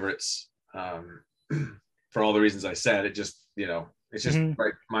my favorites. For all the reasons I said, it just, it's just Mhm.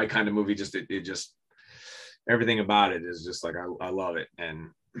 like my kind of movie. Just it just everything about it is just like I love it, and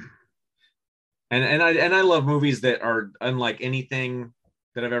I love movies that are unlike anything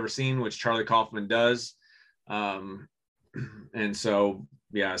that I've ever seen, which Charlie Kaufman does. Um, and so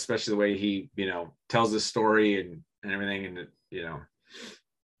yeah, especially the way he tells this story and everything, and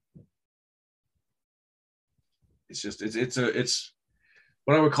it's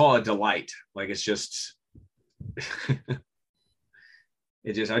what I would call a delight. Like it's just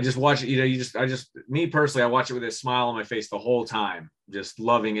I just watch it. Me personally, I watch it with a smile on my face the whole time, just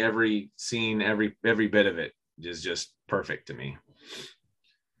loving every scene, every bit of it. Is just perfect to me.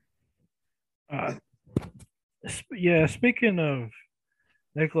 Uh, yeah, speaking of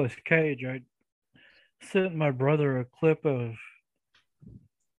Nicolas Cage, I sent my brother a clip of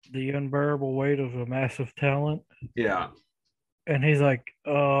The Unbearable Weight of a Massive Talent, Yeah, and he's like,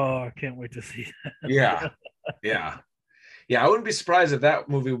 "Oh, I can't wait to see that." yeah, yeah, yeah. I wouldn't be surprised if that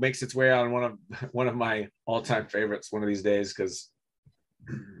movie makes its way on one of my all time favorites one of these days, because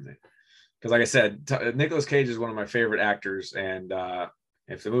like I said, Nicolas Cage is one of my favorite actors, and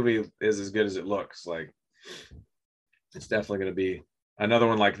if the movie is as good as it looks, like it's definitely going to be another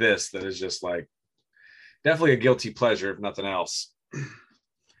one like this that is just like definitely a guilty pleasure if nothing else.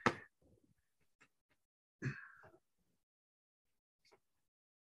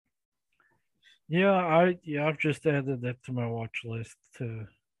 I've just added that to my watch list to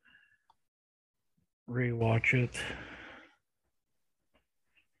rewatch it.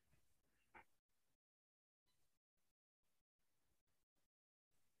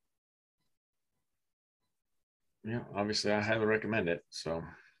 Yeah, obviously I highly recommend it, so I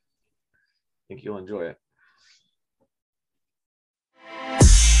think you'll enjoy it.